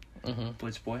Seattle. Mhm.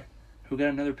 Blitz boy, who got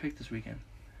another pick this weekend.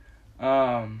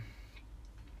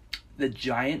 The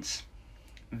Giants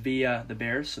via the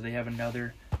Bears, so they have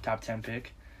another top 10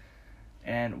 pick.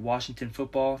 And Washington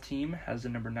football team has the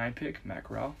number 9 pick, Matt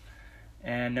Corral.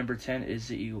 And number 10 is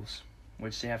the Eagles,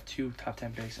 which they have 2 top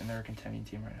 10 picks, and they're a contending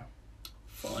team right now.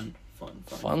 Fun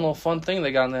Little fun thing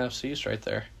they got in the NFC East right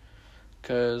there.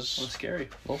 Because A little scary.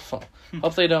 A little fun.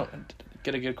 Hope they don't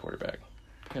get a good quarterback.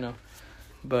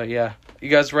 But yeah. You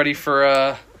guys ready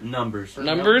for numbers?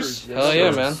 Numbers? Yes, Hell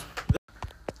yeah, sir. man.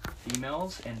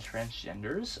 Females and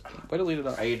transgenders. Way to lead it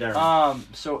up. How you doing?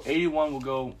 So 81 will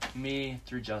go me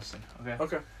through Justin. Okay.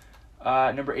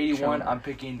 Okay. Number 81, I'm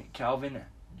picking Calvin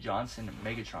Johnson,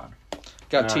 Megatron.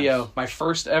 Got Nice. T.O. My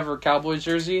first ever Cowboys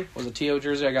jersey was a T.O.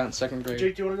 jersey I got in 2nd grade.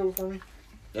 Jake, do you want to go before me?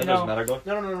 That No. doesn't matter. Go.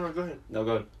 No, go ahead. No,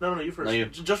 go. No, you first. No, you.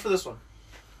 Just for this one.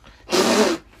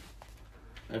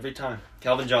 Every time.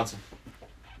 Calvin Johnson.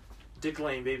 Dick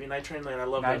Lane, baby. Night Train Lane. I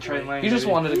love Night that Train boy. Lane. You just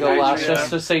baby. wanted to go Night last Train. just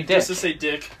to say dick. Just to say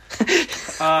dick.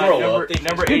 Grow up.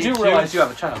 Number You 82. do realize you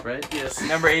have a child, right? Yes.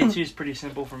 Number 82 is pretty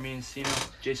simple for me and Cena.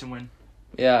 Jason Wynn.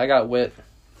 Yeah, I got Wit.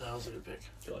 That was a good pick.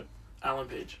 Good. Alan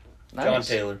Page. Nice. John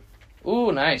Taylor.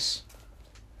 Ooh, nice.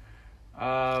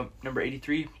 Number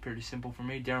 83, pretty simple for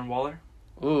me. Darren Waller.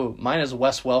 Ooh, mine is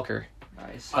Wes Welker.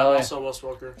 Nice. I'm Oh, yeah. also Wes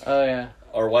Walker. Oh, yeah.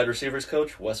 Our wide receivers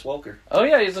coach, Wes Welker. Oh,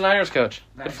 yeah, he's the Niners coach.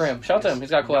 Good Nice. for him. Shout out to him. He's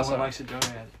got cool No ass one on. likes a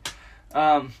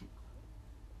donut.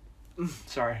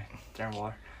 Sorry, Darren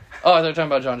Waller. Oh, they're talking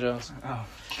about John Jones. Oh.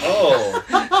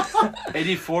 Oh.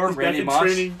 84, He's back Randy in Moss.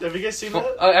 training. Have you guys seen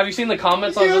that? Have you seen the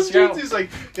comments on Yeah, Instagram? dude, he's like,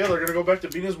 yeah, they're gonna go back to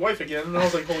being his wife again. And I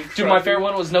was like, holy crap. Dude, my favorite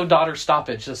one was no daughter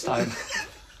stoppage this time.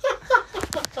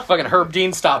 Fucking Herb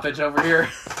Dean stoppage over here.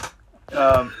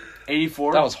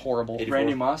 84. That was horrible. 84.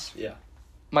 Randy Moss. Yeah.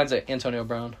 Mine's Antonio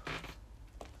Brown.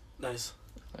 Nice.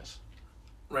 Nice.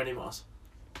 Randy Moss.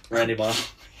 Randy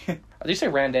Moss. Did you say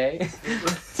Randy?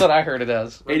 That's what I heard it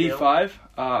as. 85.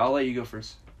 I'll let you go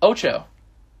first. Ocho.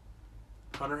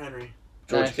 Hunter Henry.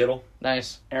 George Nice. Kittle.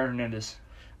 Nice. Aaron Hernandez.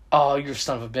 Oh, you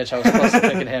son of a bitch. I was close to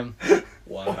picking him.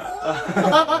 Wow.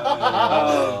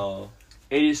 Uh,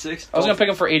 86. I was going to pick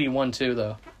him for 81 too,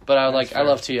 though. But I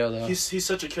love T.O. though. He's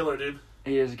such a killer, dude.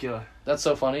 He is a killer. That's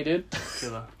so funny, dude.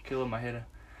 Killer my hitter.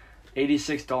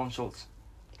 86, Dalton Schultz.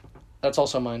 That's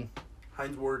also mine.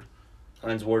 Heinz Ward.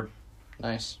 Heinz Ward.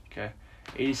 Nice.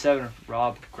 87,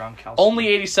 Rob Gronkowski. Only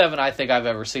 87 I think I've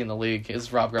ever seen in the league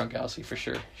is Rob Gronkowski for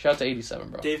sure. Shout out to 87,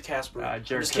 bro. Dave Casper.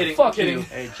 Jared just Cook. kidding. Fuck I'm kidding. you.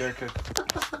 Hey, Jared Cook.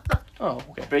 Oh,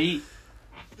 okay. Beat.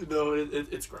 No,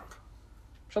 it's Gronk.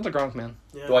 Shout out to Gronk, man.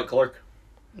 Yeah. Dwight Clark.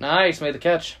 Nice, made the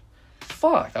catch.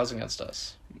 Fuck, that was against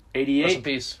us. Rest in 88.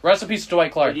 peace. Rest in peace to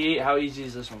Dwight Clark. 88, how easy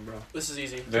is this one, bro? This is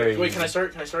easy. Very Wait, easy. can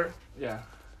I start? Yeah.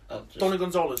 Oh, Tony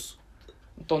Gonzalez.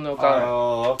 Don't know. Cara.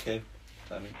 oh, okay.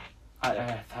 I mean, I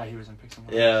thought he was in pick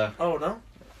somewhere. yeah. Oh,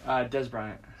 no? Des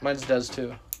Bryant. Mine's Dez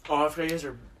too. Oh, I forgot you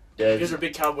guys are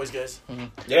big Cowboys guys.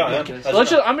 Yeah, I am. Okay. I'm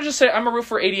gonna just say I'm a root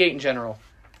for 88 in general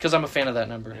because I'm a fan of that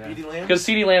number. Yeah. BD Lamb? Because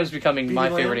CeeDee Lamb's becoming CeeDee my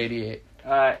Lamb? favorite 88.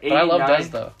 89, But I love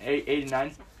Dez though.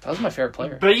 89. That was my favorite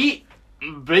player.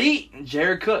 Beat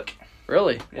Jared Cook.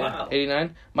 Really? Wow.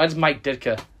 89. Mine's Mike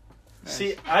Ditka.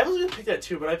 See, I was going to pick that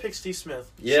too, but I picked Steve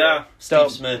Smith. Yeah. Dope.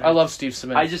 Steve Smith. I love Steve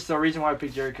Smith. The reason why I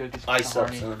picked Jared Cook is Ice up,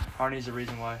 Harney. son. Harney's the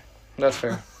reason why. That's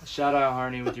fair. Shout out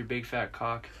Harney with your big fat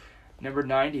cock. Number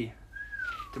 90,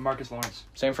 DeMarcus Lawrence.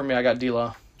 Same for me. I got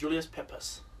D-Law. Julius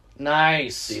Peppers.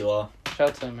 Nice. D-Law. Shout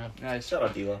out to him, man. Nice. Shout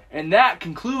out D-Law. And that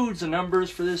concludes the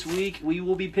numbers for this week. We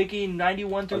will be picking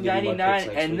 91 through I'll give you my 99,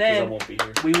 picks next and week 'cause I then won't be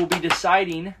here. we will be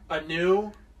deciding A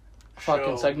new Fucking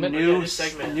show. segment. Yeah, new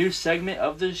segment. new segment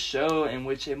of the show in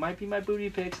which it might be my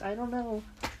booty picks. I don't know.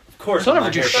 Of course. Don't I'm ever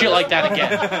not do here for shit this like one. that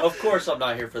again. Of course I'm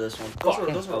not here for this one. Those Fuck.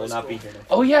 were- those were I will always not cool. be here next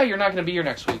Oh yeah, you're not gonna be here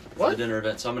next week. What? for the dinner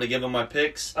event, so I'm going to give them my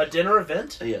picks. A dinner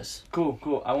event? Yes.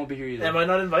 Cool. I won't be here either. Am I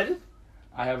not invited?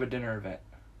 I have a dinner event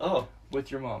Oh. with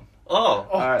your mom. Oh.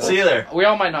 Oh, Alright, See you there. We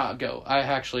all might not go. I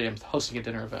actually am hosting a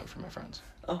dinner event for my friends.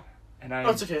 And I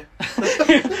Oh, it's okay.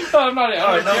 Oh, I'm not.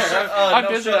 Alright, no, I'm no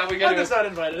busy show. that I'm weekend. just not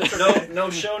invited. It's okay. No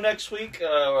show next week.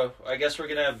 I guess we're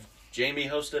going to have Jamie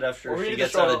hosted after Or we she need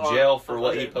gets to out show of on- jail for on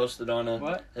what he Monday. posted on a What?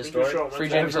 We can historic. show 'em Free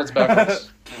Wednesday. James Hills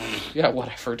backwards. Yeah,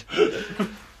 whatever.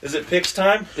 Is it picks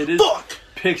time? It is Fuck!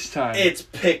 picks time. It's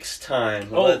picks time.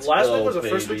 Oh, Let's last go, week was the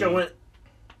first week I baby. went,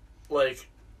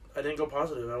 I didn't go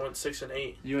positive. I went 6 and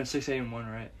 8. You went 6, 8, and 1,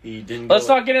 right? He didn't. Let's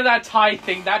go not get into that tie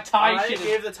thing. That tie I shit. is-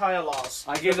 gave the tie a loss.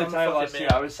 I gave the Because I'm tie a last fucking year.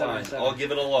 man. I was 7 Fine. and 7. I'll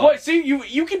give it a loss. What? See,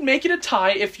 you can make it a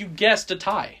tie if you guessed a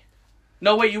tie.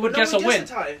 No, wait, you would No, guess a we win.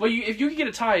 guessed a tie. Well, if you could get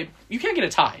a tie, you can't get a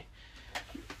tie.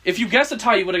 If you guessed a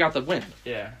tie, you would have got the win.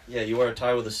 Yeah. Yeah, you wear a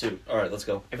tie with a suit. All right, let's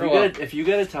go. If Oh, you well. get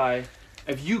a tie,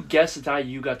 if you guess a tie,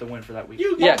 you got the win for that week.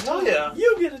 You Yeah. get oh, yeah.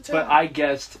 You get a tie. But I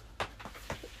guessed.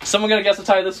 Someone gonna guess a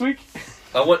tie this week?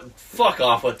 I went fuck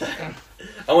off with that.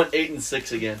 I went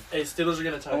 8-6 again. Hey, Steelers are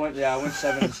gonna tie. I went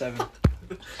 7-7.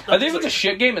 I think if it's a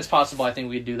shit game, it's possible. I think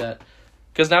we'd do that.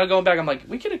 Because now going back, I'm like,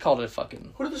 we could have called it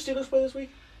fucking Who did the Steelers play this week?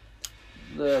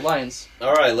 the Lions.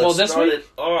 All right, let's start it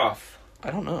off. I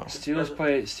don't know. Steelers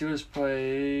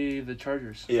play the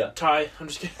Chargers. Yeah. Tie. I'm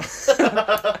just kidding.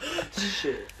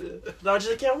 Shit. No, just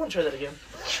like, I want to try that again.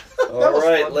 All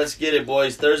right, let's get it,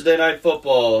 boys. Thursday Night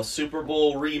Football, Super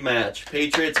Bowl rematch,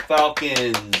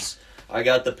 Patriots-Falcons. I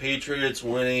got the Patriots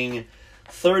winning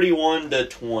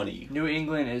 31-20. New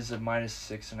England is a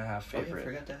 -6.5 Oh, yeah, I favorite.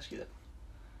 forgot to ask you that.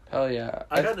 Hell yeah.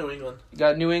 I got New England.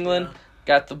 Got New England. Yeah.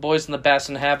 Got the boys in the Bass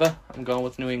and Haba. I'm going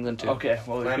with New England, too. Okay,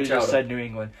 well, we Lamb could just chowder. said New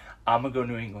England. I'm going to go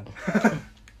New England.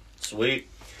 Sweet.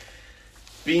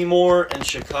 B-More and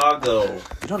Chicago.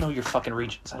 You don't know your fucking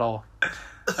regions at all.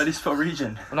 How do you spell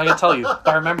region? I'm not going to tell you. But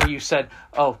I remember you said,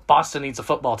 oh, Boston needs a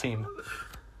football team.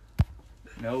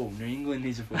 No, New England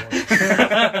needs a football team.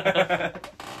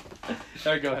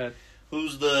 All right, go ahead.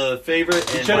 Who's the favorite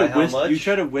You and try by to how much? You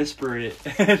try to whisper it,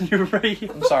 and you're right.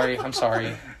 I'm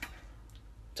sorry.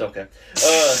 It's okay.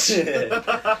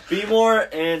 B-More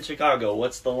and Chicago.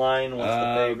 What's the line? What's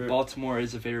the favorite? Baltimore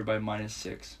is a favorite by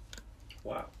 -6.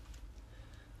 Wow.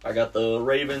 I got the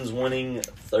Ravens winning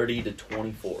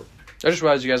 30-24. I just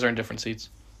realized you guys are in different seats.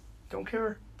 Don't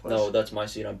care. No, that's my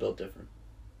seat. I'm built different.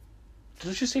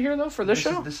 Did you sit here, though, for this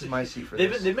show? This is my seat for They've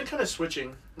this. been kind of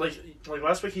switching. Like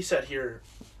last week he sat here,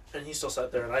 and he still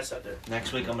sat there, and I sat there.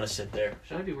 Next week I'm gonna sit there.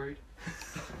 Should I be worried?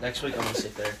 Next week I'm gonna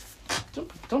sit there.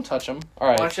 Don't touch him. All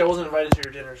right. Well, actually, I wasn't invited to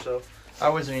your dinner, so I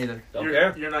wasn't either. Don't you're,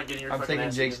 care. You're not getting your I'm fucking taking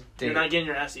ass Jake's eaten. date. You're not getting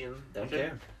your ass eaten. Don't Okay?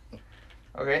 care.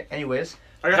 Okay, anyways.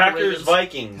 I got the Packers Ravens.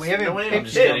 Vikings. We haven't No, wait, I'm picked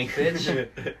just it, kidding.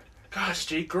 bitch. Gosh,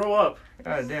 Jake, grow up.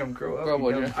 God damn, grow up. Grow up, you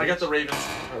would dumb you? bitch. I got the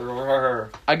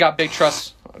Ravens. I got big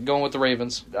trust. I'm going with the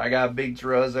Ravens. I got Big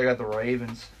Truz. I got the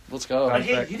Ravens. Let's go. Nice.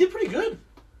 Hey, back. he did pretty good.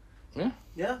 Yeah.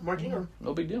 Yeah, Mark Ingram.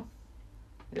 No big deal.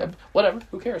 Yeah. Whatever.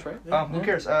 Who cares, right? Yeah. Who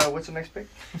cares? What's the next pick?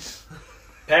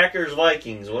 Packers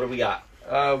Vikings. What do we got?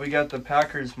 We got the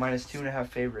Packers -2.5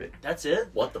 favorite. That's it?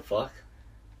 What the fuck?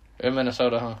 In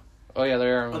Minnesota, huh? Oh, yeah, they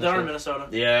are in Oh, they are in Minnesota.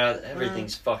 Minnesota. Yeah,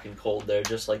 everything's fucking cold there,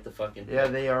 just like the fucking Yeah,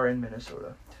 they are in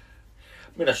Minnesota.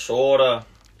 Minnesota.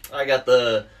 I got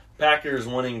the Packers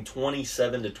winning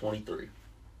 27-23.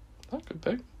 Oh, good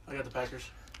pick. I got the Packers.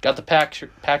 Got the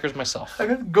Packers myself. I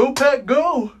got the Go Pack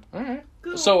Go! All right.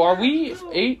 So are we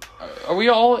 8? Are we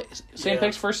all same Yeah.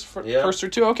 picks first Yeah. or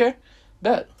two? Okay.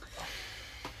 Bet.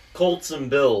 Colts and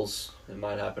Bills. It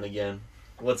might happen again.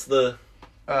 What's the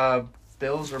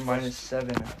Bills are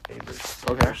 -7 favorites.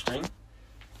 Okay. interesting?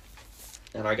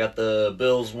 And I got the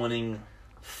Bills winning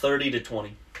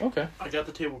 30-20. Okay. I got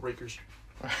the Table Breakers.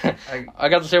 I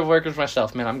got the table breakers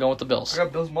myself, man. I'm going with the Bills. I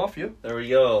got Bills Mafia. There we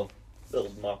go.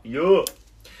 Bills Mafia.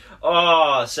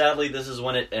 Ah, sadly, this is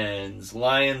when it ends.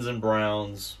 Lions and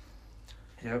Browns.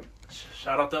 Yep.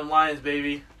 Shout out them Lions,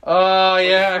 baby. Oh,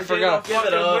 yeah, I We're forgot. getting a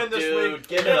Give it fucking up, win this dude. week.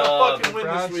 Give We're it getting a up. fucking win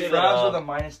Browns, this week. Browns up. are the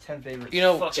 -10 favorites. You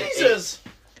know, Fucking Jesus.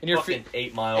 in your fucking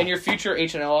 8 Mile. in your future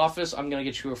H&L office, I'm going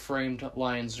to get you a framed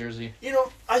Lions jersey. You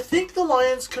know, I think the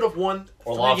Lions could have won 3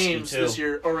 Orlovsky, games too. this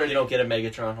year already. You don't get a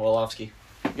Megatron, Orlovsky.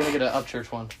 I'm going to get an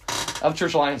Upchurch one.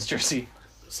 Upchurch Lions jersey.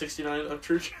 69 up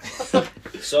church.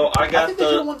 So I I got think they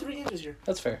could have won 3 games this year.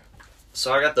 That's fair.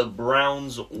 So I got the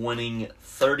Browns winning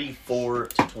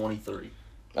 34-23.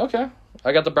 Okay.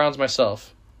 I got the Browns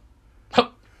myself. Wait,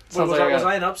 Sounds was, like I, was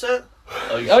I an upset?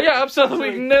 Oh, yeah, upset of the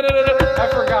week. No. I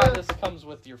forgot this comes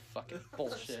with your fucking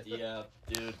bullshit. Yeah,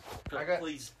 dude. I got-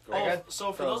 Please.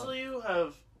 So for those of you who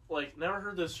have never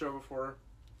heard this show before,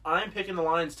 I'm picking the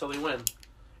Lions till they win.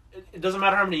 It doesn't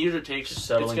matter how many years it takes. Just It's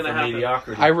settling gonna for happen.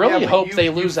 mediocrity. I really Yeah, but hope you- they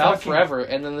you lose out fucking- forever,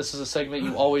 and then this is a segment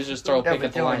you always just throw a Yeah, pick but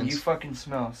at the Dylan, Lions. you fucking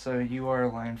smell, so you are a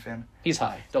Lion fan. He's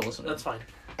high. Don't listen to him. That's fine.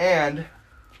 And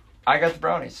I got the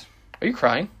Brownies. Are you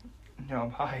crying? No,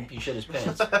 I'm high. He shit his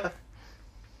pants.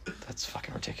 That's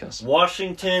fucking ridiculous.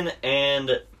 Washington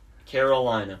and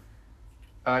Carolina.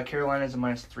 Carolina's a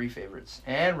 -3 favorites.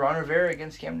 And Ron Rivera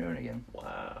against Cam Newton again.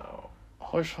 Wow.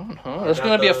 Oh, fun, huh? I That's got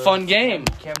going to be a the- fun game.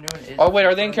 Cam Newton is. Oh, wait,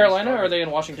 are they in confirmed Carolina or starter. are they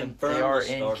in Washington? Confirmed They are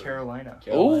the in starter. Carolina.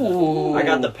 Ooh. I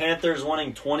got the Panthers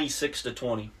winning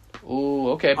 26-20. Ooh,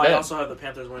 okay, I bet. also have the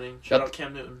Panthers winning. Shout Yep. out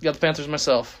Cam Newton. Got the Panthers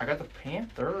myself. I got the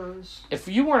Panthers. If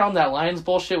you weren't on that Lions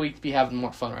bullshit, we'd be having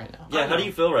more fun right now. Yeah, how do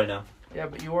you feel right now? Yeah,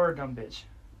 but you are a dumb bitch.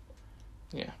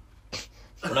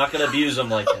 We're not going to abuse them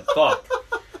like that. Fuck.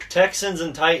 Texans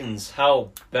and Titans. How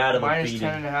bad of a beating.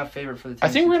 -10.5 favorite for the I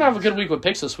think we're going to have a Tennessee good week with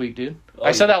picks this week, dude. Oh,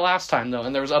 I said that last time, though,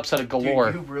 and there was upset Titans.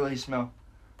 galore. Dude, you really smell.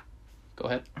 Go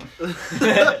ahead.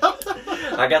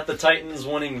 I got the Titans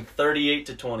winning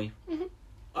 38-20.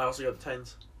 I also got the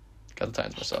Titans. Got the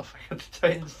Titans myself. I got the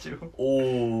Titans too.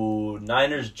 Oh,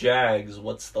 Niners Jags.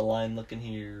 What's the line looking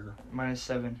here?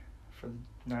 -7 for the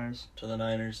Niners. To the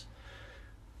Niners.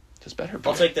 Just better.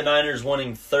 I'll take the Niners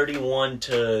winning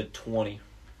 31-20.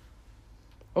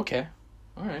 Okay.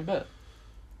 All right, bet.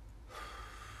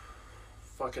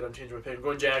 Fuck it, I'm changing my pick. I'm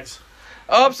going Jags.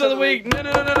 Upset of the week. No.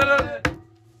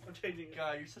 I'm changing it.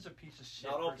 God, you're such a piece of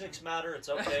shit. Not all person. picks matter. It's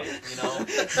okay.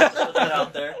 Put that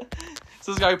out there.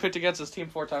 So this guy who picked against his team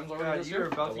 4 times already God, this you were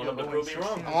year. about to I go want him to 0 prove me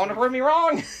wrong. I want to prove me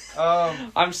wrong.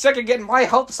 Um, I'm sick of getting my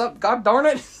hopes up. God darn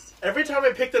it. Every time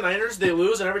I pick the Niners, they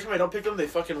lose, and every time I don't pick them, they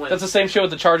fucking win. That's the same shit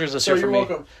with the Chargers this So year for you're me.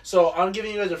 welcome. So I'm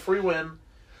giving you guys a free win.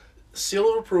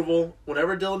 Seal of approval.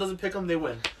 Whenever Dylan doesn't pick them, they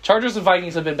win. Chargers and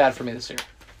Vikings have been bad for me this year.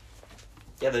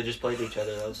 Yeah, they just played each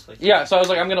other. That was like Yeah, so I was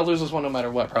like, I'm going to lose this one no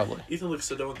matter what, probably. Ethan looks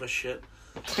so done with my shit.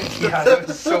 yeah, that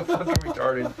was so fucking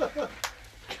retarded.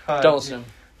 God, Don't listen to him.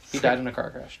 He died in a car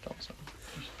crash. Don't listen to him.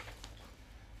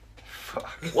 Fuck.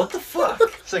 What the fuck?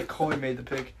 It's like Coley made the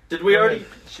pick. Did we already?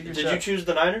 Shoot your Did shot. you choose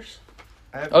the Niners?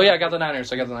 Oh, yeah, I got the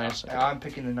Niners. I'm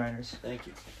picking the Niners. Thank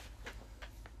you.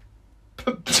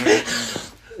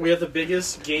 We have the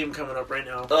biggest game coming up right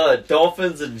now.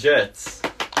 Dolphins and Jets.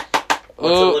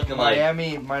 What's Oh, it looking like?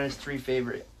 Miami -3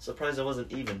 favorite. Surprised it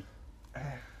wasn't even.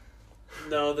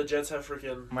 No, the Jets have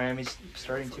freaking... Miami's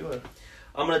starting to.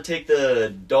 I'm gonna take the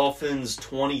Dolphins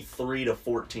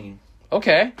 23-14.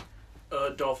 Okay.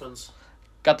 Dolphins.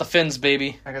 Got the Fins,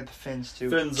 baby. I got the Fins too.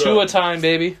 Fins Tua up. time,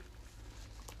 baby.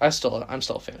 I'm still a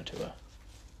fan of Tua.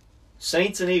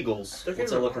 Saints and Eagles. They're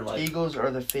What's it gonna looking like? Eagles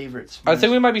are the favorites. I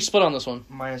think we might be split on this one.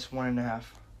 -1.5.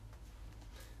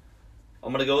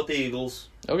 I'm gonna go with the Eagles.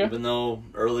 Okay. Even though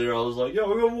earlier I was like, yeah,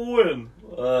 we're gonna win.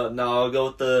 No, I'll go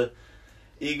with the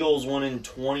Eagles winning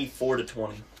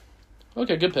 24-20.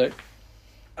 Okay, good pick.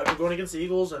 I've been going against the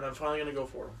Eagles, and I'm finally going to go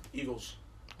for them. Eagles.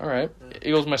 All right. Yeah.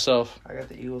 Eagles myself. I got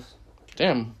the Eagles.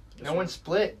 Damn. No one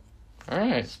split. All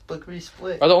right.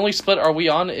 Split. Are the only split are we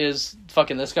on is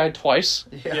fucking this guy twice?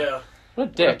 Yeah. What a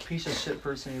What dick. a piece of shit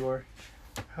person you are.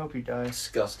 I hope you die.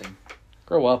 Disgusting.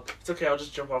 Grow up. It's okay, I'll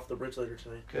just jump off the bridge later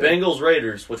tonight. Good. Bengals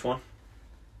Raiders. Which one?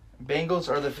 Bengals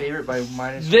are the favorite by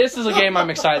 -. This is a game I'm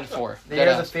excited for. They Dead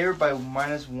are the ass. favorite by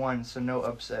 -1, so no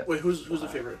upset. Wait, who's the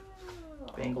favorite?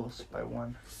 Bengals by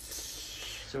 1.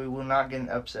 So we will not get an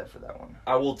upset for that one.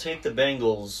 I will take the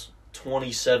Bengals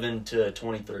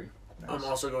 27-23. Nice. I'm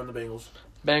also going the Bengals.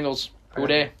 Bengals. I Who got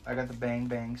day? the- I got the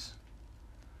bangs.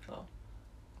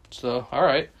 So, all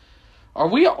right. Are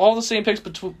we all the same picks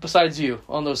besides you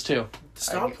on those two?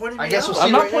 Stop pointing me I guess out. we'll see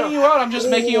I'm not right pointing now. you out. I'm just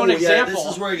making you an Ooh, example. Yeah,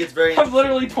 this is where it gets very I'm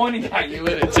literally pointing at you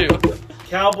in it, too.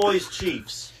 Cowboys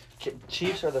Chiefs.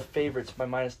 Chiefs are the favorites by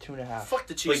 -2.5. Fuck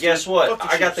the Chiefs. But guess dude. what?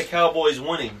 Fuck I got the Chiefs. Cowboys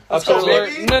winning. Upset go, alert.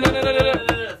 baby. No.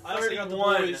 I already got the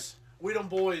 31. boys. We them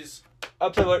boys.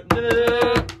 Upset alert.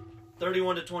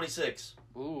 31-26.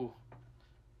 Ooh.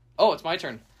 Oh, it's my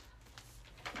turn.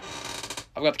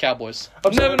 I've got the Cowboys.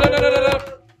 Upset No.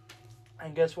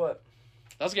 And guess what?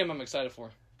 That's a game I'm excited for.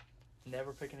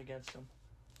 Never picking against them.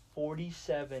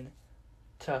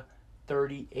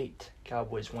 47-38.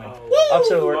 Cowboys win.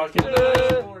 Upset alert.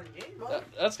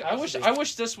 I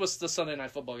wish this was the Sunday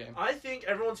Night Football game. I think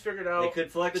everyone's figured out They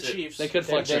could flex the it. Chiefs. They could The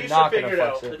flex it. Chiefs They're are not gonna figured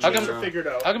out. flex it. The How Chiefs come- are figured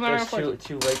out. How come they're not It's gonna too, flex?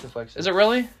 too late to flex it. Is it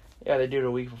really? Yeah, they do it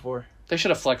a week before. They should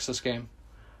have flexed this game.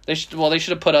 They should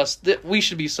have put us. We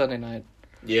should be Sunday night.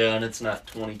 Yeah, and it's not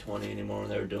 2020 anymore when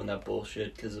they were doing that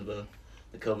bullshit because of the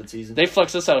COVID season. They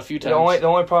flexed this out a few times. The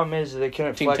only problem is that they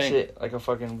couldn't Team flex tank. it like a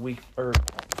fucking week or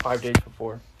 5 days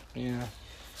before. Yeah.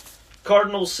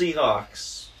 Cardinals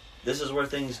Seahawks. This is where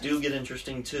things do get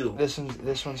interesting too. This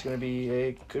one's gonna be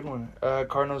a good one.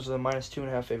 Cardinals are the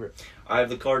 -2.5 favorite. I have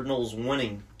the Cardinals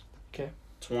winning. Okay.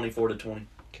 24-20.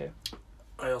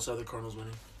 I also have the Cardinals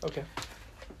winning. Okay.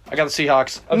 I got the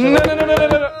Seahawks. Upset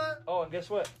No. Oh, and guess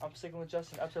what? I'm sticking with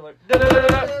Justin. Upset alert.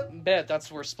 Bet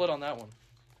we're split on that one.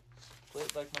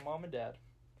 Split like my mom and dad.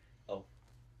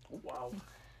 Wow.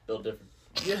 Built different.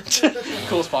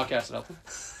 Coolest podcast out.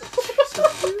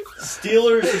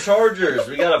 Steelers Chargers.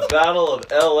 We got a battle of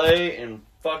LA and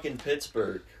fucking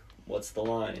Pittsburgh. What's the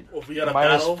line? Well, we got a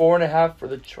battle. -4.5 for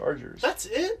the Chargers. That's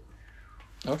it?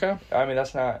 Okay. I mean,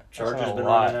 that's not. Chargers that's not a been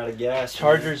lot. running out of gas.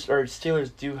 Chargers or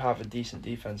Steelers do have a decent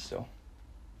defense still.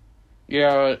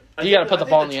 Yeah, you got to put the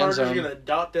ball in the end Chargers zone. are gonna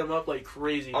dot them up like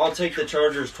crazy. I'll take the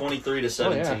Chargers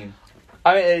 23-17.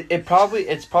 I mean,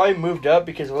 it's probably moved up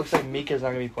because it looks like Mika's not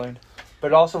gonna be playing, but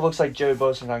it also looks like Joey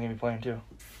Bosa's not gonna be playing too.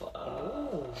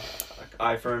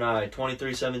 Eye for an eye.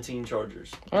 23-17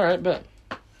 Chargers. All right, bet.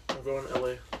 I'm going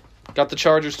LA. Got the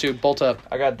Chargers too. Bolt up.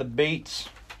 I got the Bates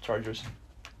Chargers.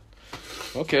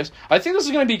 Okay. I think this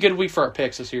is going to be a good week for our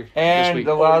picks this year. And this week.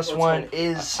 the last one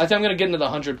is... I think I'm going to get into the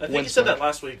 100 I think wins you said mark. that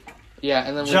last week. Yeah,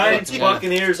 and then Giants,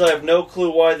 Buccaneers. I have no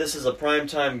clue why this is a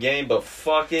primetime game, but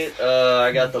fuck it.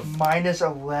 I got the minus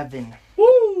 11.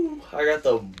 Woo! I got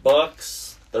the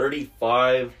Bucks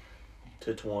 35-20.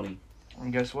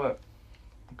 And guess what?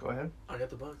 Go ahead. I got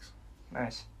the Bucks.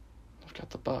 Nice. I've got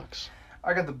the Bucks.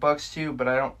 I got the Bucks too, but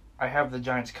I have the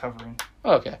Giants covering.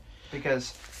 Oh, okay.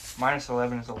 Because minus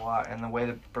 11 is a lot, and the way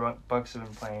the Bucks have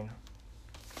been playing,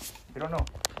 we don't know.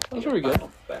 That's pretty good.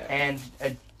 And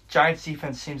a Giants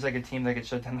defense seems like a team that could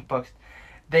shut down the Bucks.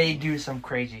 They do some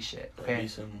crazy shit. Okay.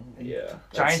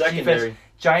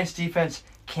 Giants defense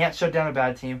can't shut down a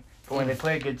bad team, but when they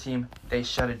play a good team, they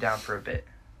shut it down for a bit.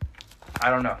 I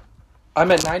don't know. I'm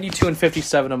at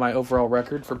 92-57 on my overall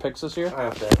record for picks this year. I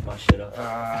have to add my shit up.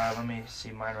 Let me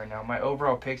see mine right now. My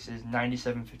overall picks is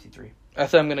 97-53. I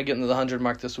think I'm going to get into the 100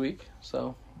 mark this week.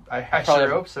 So I sure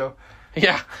hope so.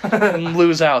 Yeah. And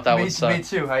lose out. That would suck. Me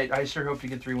too. I sure hope to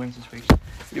get 3 wins this week.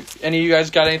 Any of you guys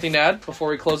got anything to add before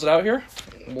we close it out here?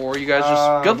 Or you guys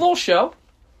just... good little show.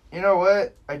 You know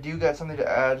what? I do got something to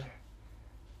add.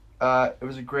 It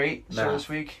was a great show this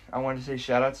week. I wanted to say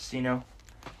shout out to Sino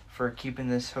for keeping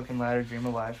this hook and ladder dream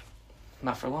alive.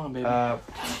 Not for long, baby.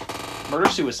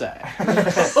 Murder-suicide.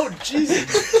 Oh,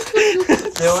 Jesus.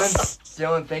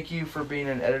 Dylan, thank you for being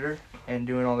an editor and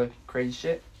doing all the crazy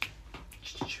shit.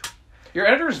 Your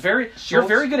editor is you're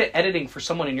very good at editing for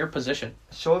someone in your position.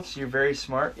 Schultz, you're very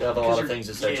smart. You have a lot of things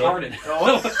to say. Retarded.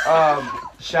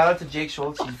 Shout out to Jake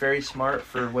Schultz. He's very smart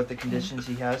for what the conditions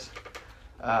he has.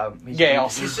 Gay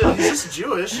also. He's just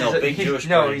Jewish. No, big Jewish.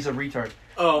 No, he's a retard.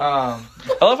 Oh.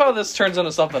 I love how this turns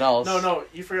into something else. No,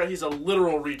 you forgot he's a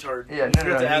literal retard. Yeah,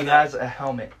 no, he has a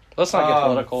helmet. Let's not get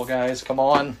political, guys. Come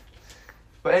on.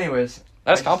 But anyways.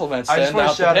 That's compliments. I just want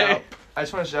to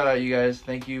shout out you guys.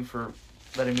 Thank you for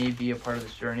letting me be a part of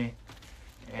this journey.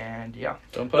 And, yeah.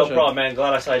 No problem, man.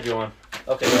 Glad I signed you on.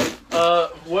 Okay,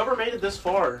 whoever made it this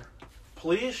far,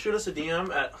 please shoot us a DM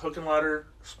at Hook and Ladder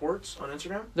Sports on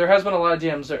Instagram. There has been a lot of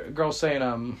DMs. Girls saying,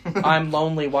 I'm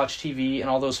lonely, watch TV, and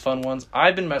all those fun ones.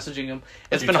 I've been messaging them.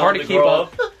 It's been hard to keep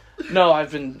up. No,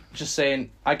 I've been just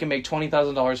saying, I can make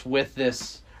 $20,000 with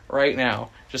this right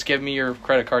now. Just give me your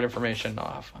credit card information.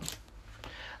 I'll have fun.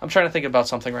 I'm trying to think about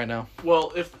something right now.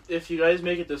 Well, if you guys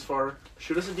make it this far,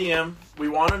 shoot us a DM. We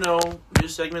want to know new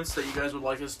segments that you guys would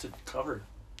like us to cover.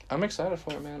 I'm excited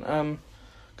for it, man.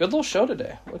 Good little show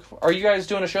today. Are you guys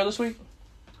doing a show this week?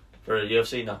 For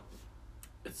UFC, no.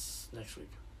 It's next week.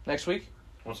 Next week?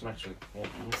 What's next week?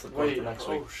 What's the Wait, for next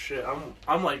week? Oh shit!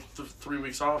 I'm like 3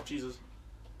 weeks off. Jesus.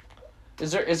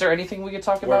 Is there anything we could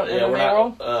talk about in the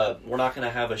world? We're not gonna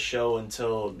have a show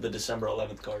until the December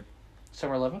 11th card.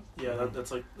 December 11th? Yeah,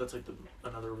 that's like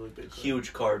another really big card.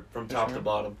 Huge card from top to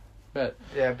bottom. Bet.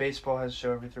 Yeah, baseball has a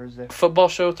show every Thursday. Football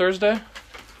show Thursday?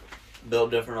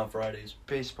 Built different on Fridays.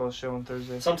 Baseball show on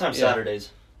Thursday. Sometimes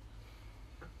Saturdays.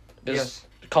 Is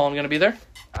Colin going to be there?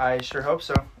 I sure hope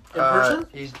so. In person?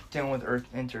 He's dealing with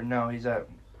Inter. No, he's at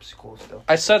school still.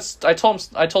 I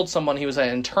told someone he was at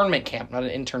an internment camp, not an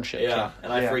internship camp.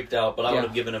 And I freaked out, but I would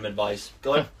have given him advice.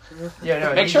 Go ahead.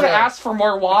 Make sure to ask for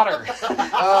more water.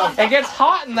 It gets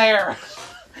hot in there.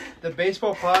 The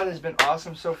baseball pod has been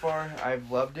awesome so far. I've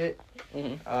loved it.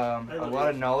 Mm-hmm. A lot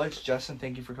of knowledge. Justin,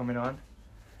 thank you for coming on.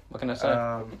 What can I say?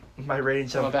 My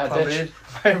ratings have plummeted.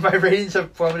 My ratings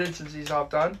have plummeted since he's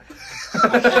hopped on.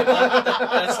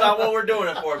 That's not what we're doing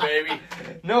it for, baby.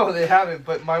 No, they haven't.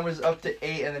 But mine was up to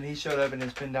 8, and then he showed up, and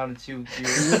it's been down to 2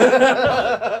 viewers.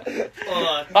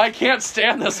 I can't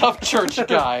stand this Upchurch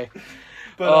guy.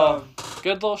 But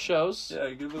good little shows. Yeah,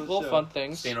 good little fun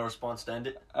things. Stay no response to end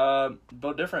it.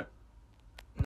 Built different.